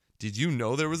 Sandlots. Did you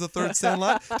know there was a third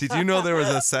Sandlot? Did you know there was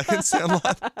a second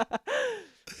Sandlot?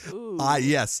 Ooh.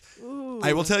 Yes. Ooh.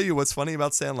 I will tell you what's funny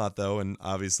about Sandlot, though, and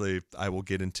obviously I will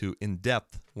get into in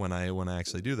depth when I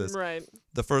actually do this. Right.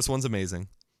 The first one's amazing.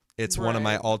 It's one of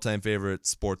my Right. all-time favorite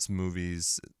sports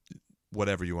movies,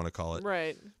 whatever you want to call it.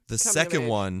 Right. The Coming of second age.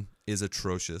 one is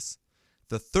atrocious.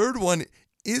 The third one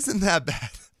isn't that bad.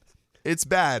 It's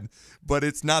bad, but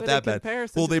it's not But that in bad.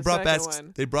 comparison Well, to they the brought back second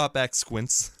one. they brought back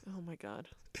Squints, Oh my god.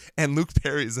 and Luke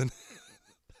Perry's in.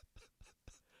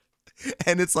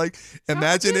 And it's like, I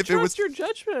imagine can't if it was. trust your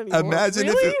judgment anymore. Imagine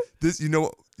really? if this. You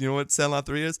know what Sandlot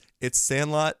 3 is? It's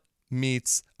Sandlot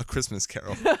meets A Christmas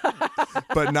Carol,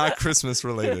 but not Christmas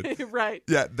related. Right.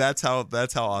 Yeah, that's how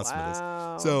awesome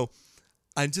Wow. it is. So,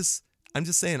 I'm just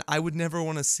saying, I would never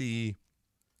want to see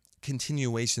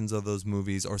continuations of those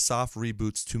movies or soft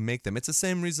reboots to make them. It's the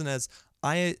same reason as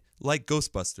I like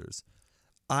Ghostbusters.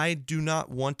 I do not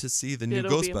want to see the new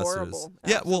It'll be Ghostbusters. horrible.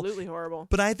 Yeah, well, Absolutely horrible.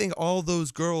 but I think all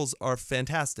those girls are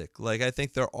fantastic. Like, I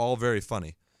think they're all very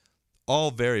funny.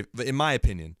 In my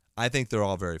opinion, I think they're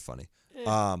all very funny.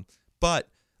 But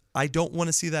I don't want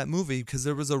to see that movie because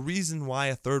there was a reason why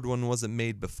a third one wasn't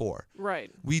made before. Right.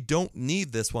 We don't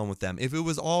need this one with them. If it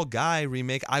was all guy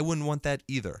remake, I wouldn't want that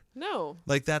either. No.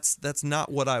 Like, that's not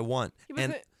what I want. Yeah, but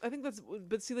And I think that's.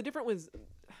 But see, the difference was.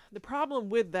 The problem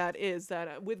with that is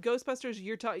that with Ghostbusters,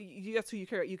 that's who you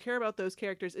care about. You care about those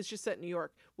characters. It's just set in New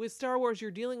York. With Star Wars, you're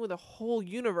dealing with a whole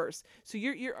universe. So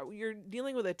you're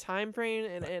dealing with a time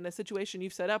frame and a situation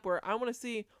you've set up where I want to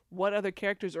see what other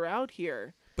characters are out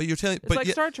here. but you're telling, It's but like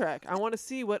yeah, Star Trek. I want to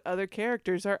see what other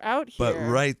characters are out here. but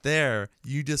right there,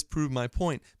 you just proved my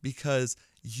point because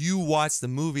you watched the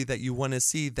movie that you want to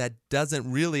see that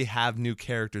doesn't really have new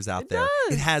characters out there.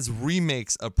 does. It has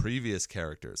remakes of previous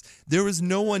characters. There was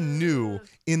no one new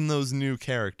in those new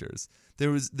characters.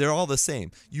 They're all the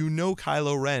same. You know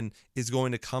Kylo Ren is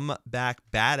going to come back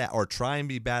badass or try and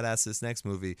be badass this next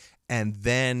movie and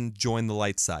then join the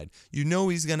light side. You know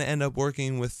he's going to end up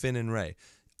working with Finn and Rey.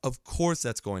 Of course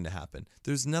that's going to happen.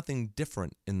 There's nothing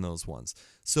different in those ones.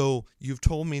 So you've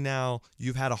told me now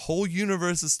you've had a whole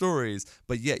universe of stories,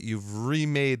 but yet you've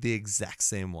remade the exact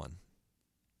same one.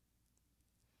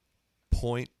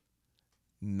 Point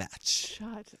match.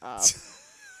 Shut up.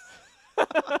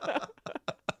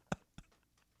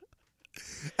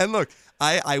 And look,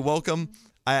 I welcome,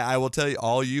 I will tell you,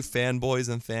 all you fanboys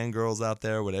and fangirls out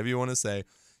there, whatever you want to say,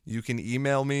 you can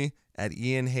email me at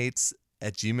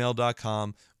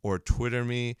ianhates@gmail.com or Twitter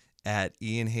me at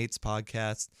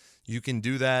ianhatespodcast. You can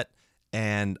do that,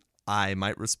 and I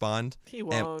might respond. He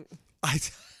won't. I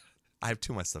have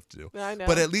too much stuff to do. I know.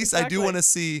 But at least I do Exactly. want to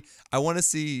see. I want to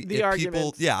see The if arguments.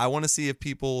 people. Yeah, I want to see if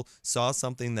people saw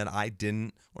something that I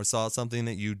didn't, or saw something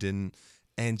that you didn't,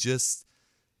 and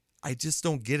I just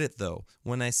don't get it though.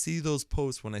 When I see those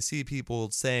posts, when I see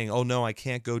people saying, "Oh no, I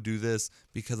can't go do this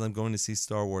because I'm going to see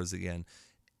Star Wars again,"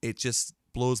 it just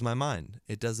blows my mind.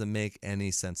 It doesn't make any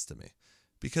sense to me.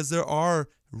 Because there are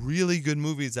really good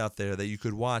movies out there that you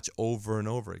could watch over and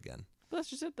over again. But that's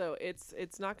just it, though.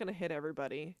 It's not going to hit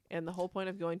everybody, and the whole point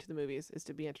of going to the movies is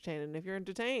to be entertained. And if you're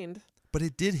entertained, But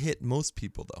it did hit most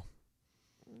people though.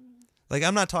 Like,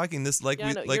 I'm not talking this like yeah,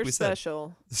 I know, we you're said.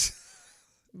 special.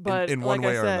 But in one like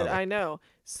way I or said, another. I know.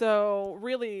 So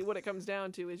really, what it comes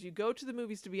down to is you go to the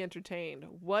movies to be entertained.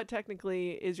 What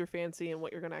technically is your fancy and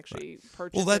what you're going to actually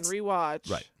purchase and that's- rewatch?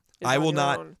 Right. is I on will your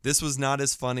not. own. This was not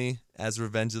as funny as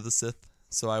Revenge of the Sith,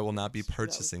 so I will not be That was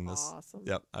purchasing this. Awesome.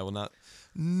 Yep, I will not.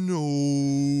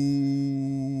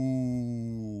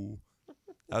 No.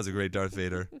 That was a great Darth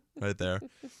Vader right there.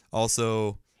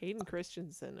 Also, Hayden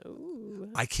Christensen. Ooh.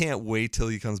 I can't wait till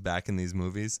he comes back in these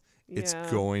movies. It's Yeah.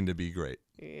 going to be great.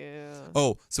 Yeah.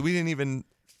 Oh, so we didn't even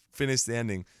finish the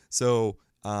ending. So,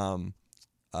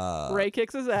 Ray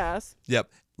kicks his ass. yep,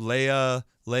 Leia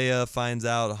finds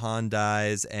out Han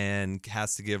dies and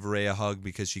has to give Rey a hug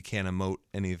because she can't emote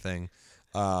anything.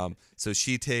 So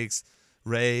she takes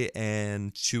Rey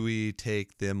and Chewie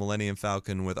take the Millennium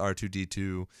Falcon with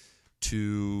R2-D2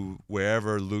 to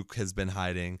wherever Luke has been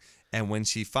hiding. And when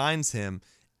she finds him,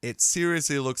 it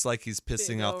seriously looks like he's pissing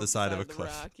Being off over the side of a the cliff.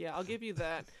 rock. Yeah, I'll give you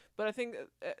that. But I think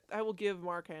I will give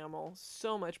Mark Hamill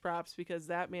so much props because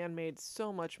that man made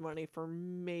so much money for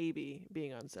maybe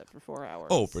being on set for 4 hours.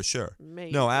 Oh, for sure.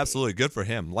 Maybe. No, absolutely. Good for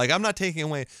him. Like, I'm not taking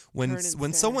away when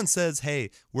Turning someone fat. says, "Hey,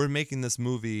 we're making this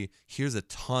movie. Here's a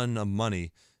ton of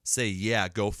money." Say, "Yeah,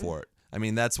 go for it." I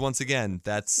mean, that's once again,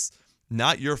 that's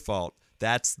not your fault.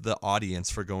 That's the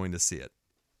audience for going to see it.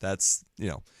 That's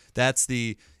that's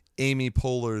the Amy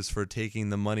Poehler's for taking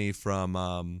the money from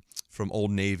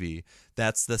Old Navy.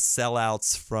 That's the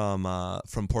sellouts from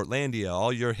Portlandia,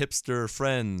 all your hipster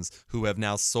friends who have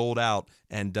now sold out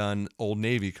and done Old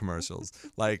Navy commercials.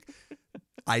 Like,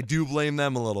 I do blame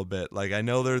them a little bit. Like, I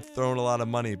know they're throwing a lot of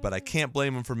money, but I can't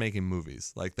blame them for making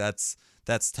movies. Like, that's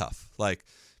tough. Like,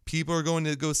 people are going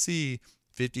to go see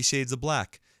 50 Shades of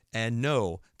Black. And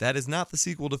no, that is not the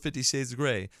sequel to 50 Shades of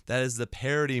Grey. That is the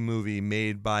parody movie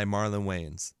made by Marlon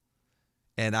Wayans.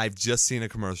 And I've just seen a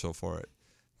commercial for it.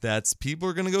 People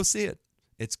are going to go see it.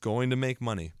 It's going to make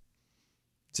money.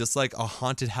 Just like A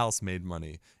Haunted House made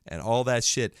money and all that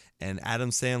shit. And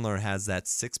Adam Sandler has that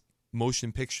 6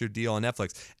 motion picture deal on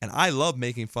Netflix. And I love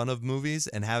making fun of movies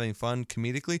and having fun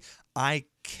comedically. I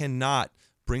cannot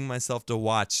bring myself to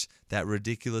watch that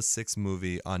ridiculous 6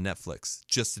 movie on Netflix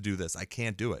just to do this. I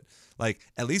can't do it. Like,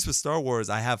 at least with Star Wars,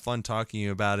 I have fun talking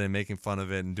about it and making fun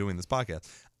of it and doing this podcast.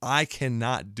 I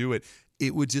cannot do it.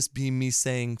 It would just be me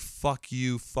saying, fuck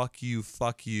you, fuck you,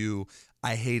 fuck you.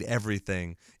 I hate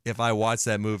everything if I watched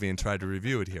that movie and tried to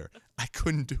review it here. I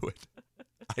couldn't do it.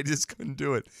 I just couldn't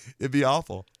do it. It'd be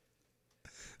awful.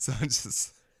 So I'm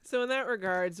just... So in that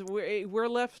regards, we're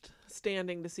left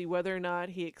standing to see whether or not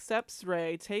he accepts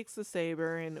Rey, takes the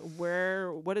saber, and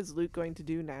what is Luke going to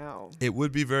do now? It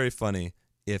would be very funny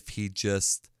if he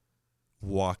just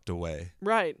walked away.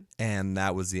 Right. And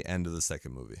that was the end of the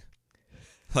second movie.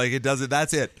 Like, it doesn't.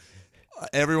 That's it.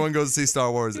 Everyone goes to see Star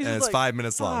Wars, He's and it's like, 5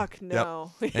 minutes long. Fuck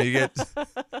no. Yep.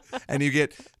 And you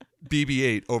get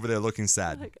BB-8 over there looking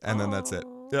sad, Like, and then that's it.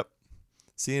 "Aw." Yep.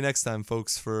 See you next time,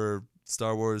 folks, for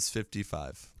Star Wars 55.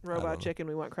 I don't know. Robot Chicken,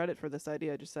 we want credit for this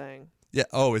idea, just saying. Yeah.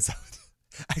 Oh, it's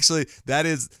actually that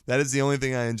is the only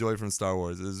thing I enjoy from Star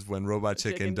Wars is when Robot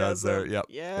Chicken does their them. yep.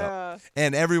 Yeah. Yep.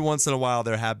 And every once in a while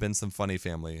there have been some funny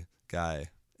Family Guy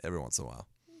every once in a while.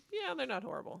 Yeah, they're not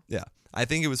horrible. Yeah. I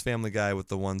think it was Family Guy with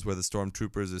the ones where the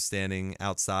stormtroopers are standing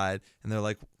outside and they're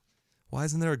like, why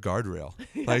isn't there a guardrail?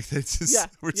 Like they just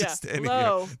we're just standing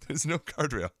Low. here. There's no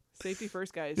guardrail. Safety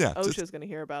first, guys. Yeah, OSHA's going to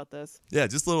hear about this. Yeah,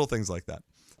 just little things like that.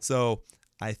 So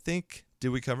I think, did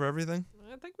we cover everything?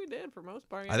 I think we did for most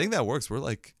part. I think that works. We're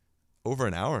like over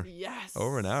an hour. Yes.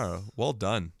 Over an hour. Well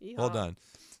done. Yeehaw. Well done.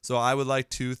 So I would like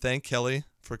to thank Kelly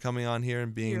for coming on here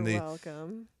and being You're the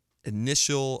welcome.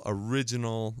 initial,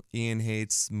 original Ian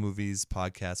Hates Movies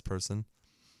podcast person.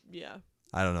 Yeah.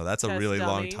 I don't know. That's a Test really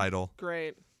long dummy. title.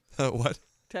 Great. What?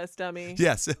 Test dummy.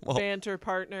 Yes. Well, Banter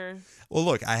partner. well,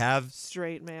 look, I have.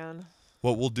 Straight man.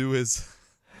 What we'll do is.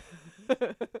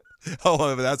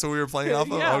 Oh, that's what we were playing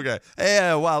off of? Yeah. Okay.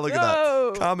 Yeah, wow, look at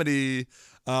Whoa. that. Comedy.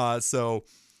 So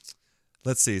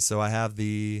let's see. So I have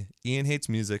the Ian Hates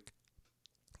Music,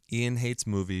 Ian Hates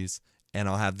Movies, and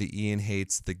I'll have the Ian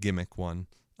Hates the Gimmick one.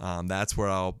 That's where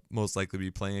I'll most likely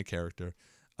be playing a character.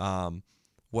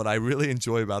 What I really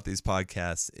enjoy about these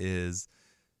podcasts is,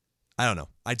 I don't know.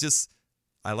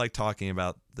 I like talking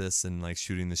about this and like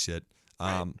shooting the shit.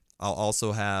 Right. I'll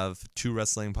also have 2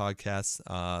 wrestling podcasts,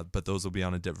 but those will be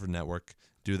on a different network.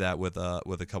 Do that with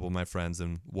a couple of my friends,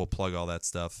 and we'll plug all that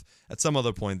stuff at some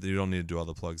other point. You don't need to do all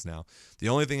the plugs now. The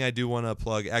only thing I do want to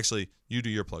plug, actually, you do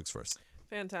your plugs first.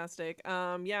 Fantastic.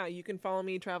 Yeah, you can follow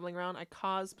me traveling around. I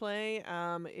cosplay.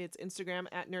 It's Instagram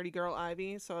at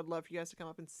NerdyGirlIvy. So I'd love for you guys to come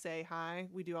up and say hi.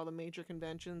 We do all the major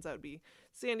conventions. That would be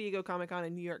San Diego Comic-Con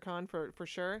and New York Con for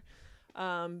sure.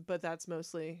 But it's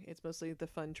mostly the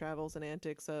fun travels and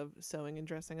antics of sewing and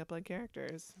dressing up like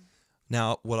characters.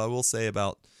 Now, what I will say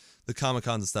about the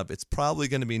Comic-Cons and stuff, it's probably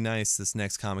going to be nice this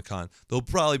next Comic-Con. There'll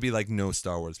probably be like no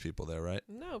Star Wars people there, right?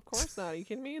 No, of course not. Are you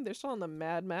kidding me? They're still on the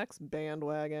Mad Max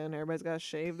bandwagon. Everybody's got to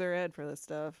shave their head for this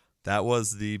stuff. That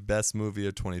was the best movie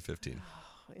of 2015.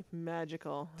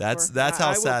 Magical. That's how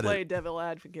I sad will it- play devil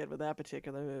advocate with that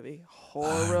particular movie.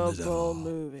 Horrible devil.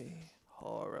 movie.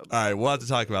 Horrible. All right, we'll have to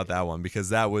talk about that one because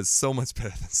that was so much better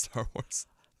than Star Wars.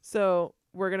 So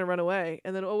we're gonna run away,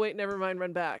 and then oh wait, never mind,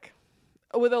 run back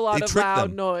with a lot They of tricked loud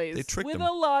them. noise. They tricked with them.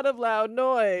 a lot of loud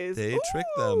noise. They tricked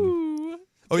them. Ooh.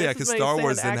 Oh, yeah, Just because as many Star sad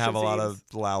Wars didn't have a action lot scenes.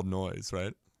 of loud noise,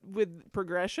 right? With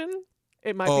progression.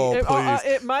 It might Oh, be. please.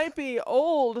 It might be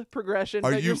old progression,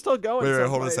 Are but you- you're still going. Wait,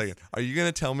 hold on a someplace. second. Are you going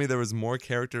to tell me there was more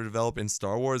character developed in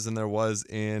Star Wars than there was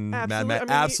in Mad Absolutely. Max? I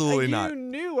mean, Absolutely you not.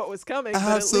 knew what was coming.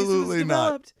 Absolutely but at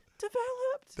not. least it was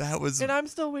developed. That was... And I'm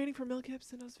still waiting for Mel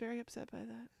Gibson. I was very upset by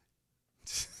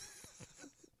that.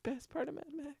 Best part of Mad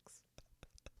Max.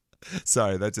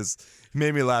 Sorry, that just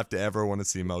made me laugh to ever want to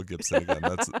see Mel Gibson again.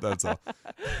 That's all.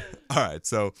 All right,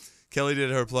 so Kelly did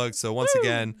her plug. So once Woo!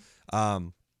 again,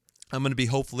 I'm going to be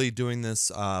hopefully doing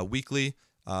this weekly.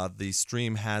 The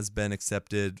stream has been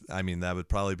accepted. I mean, that would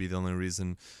probably be the only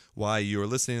reason why you are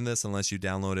listening to this, unless you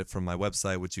download it from my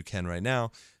website, which you can right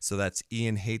now. So that's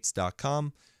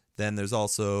ianhates.com. Then there's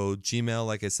also Gmail,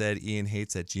 like I said,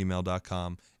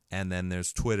 ianhates@gmail.com. And then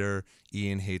there's Twitter,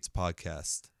 Ian Hates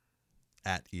Podcast.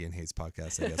 at Ian Hates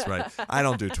Podcast, I guess, right? I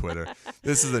don't do Twitter.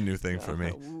 This is a new thing for me.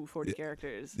 Ooh, 40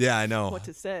 characters. Yeah, I know. What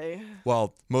to say?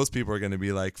 Well, most people are going to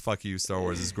be like, fuck you, Star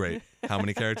Wars is great. How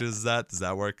many characters is that? Does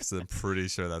that work? Because I'm pretty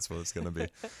sure that's what it's going to be.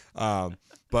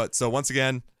 But so once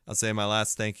again, I'll say my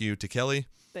last thank you to Kelly.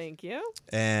 Thank you.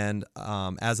 And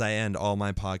as I end all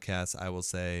my podcasts, I will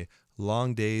say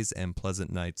long days and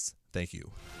pleasant nights. Thank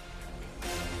you.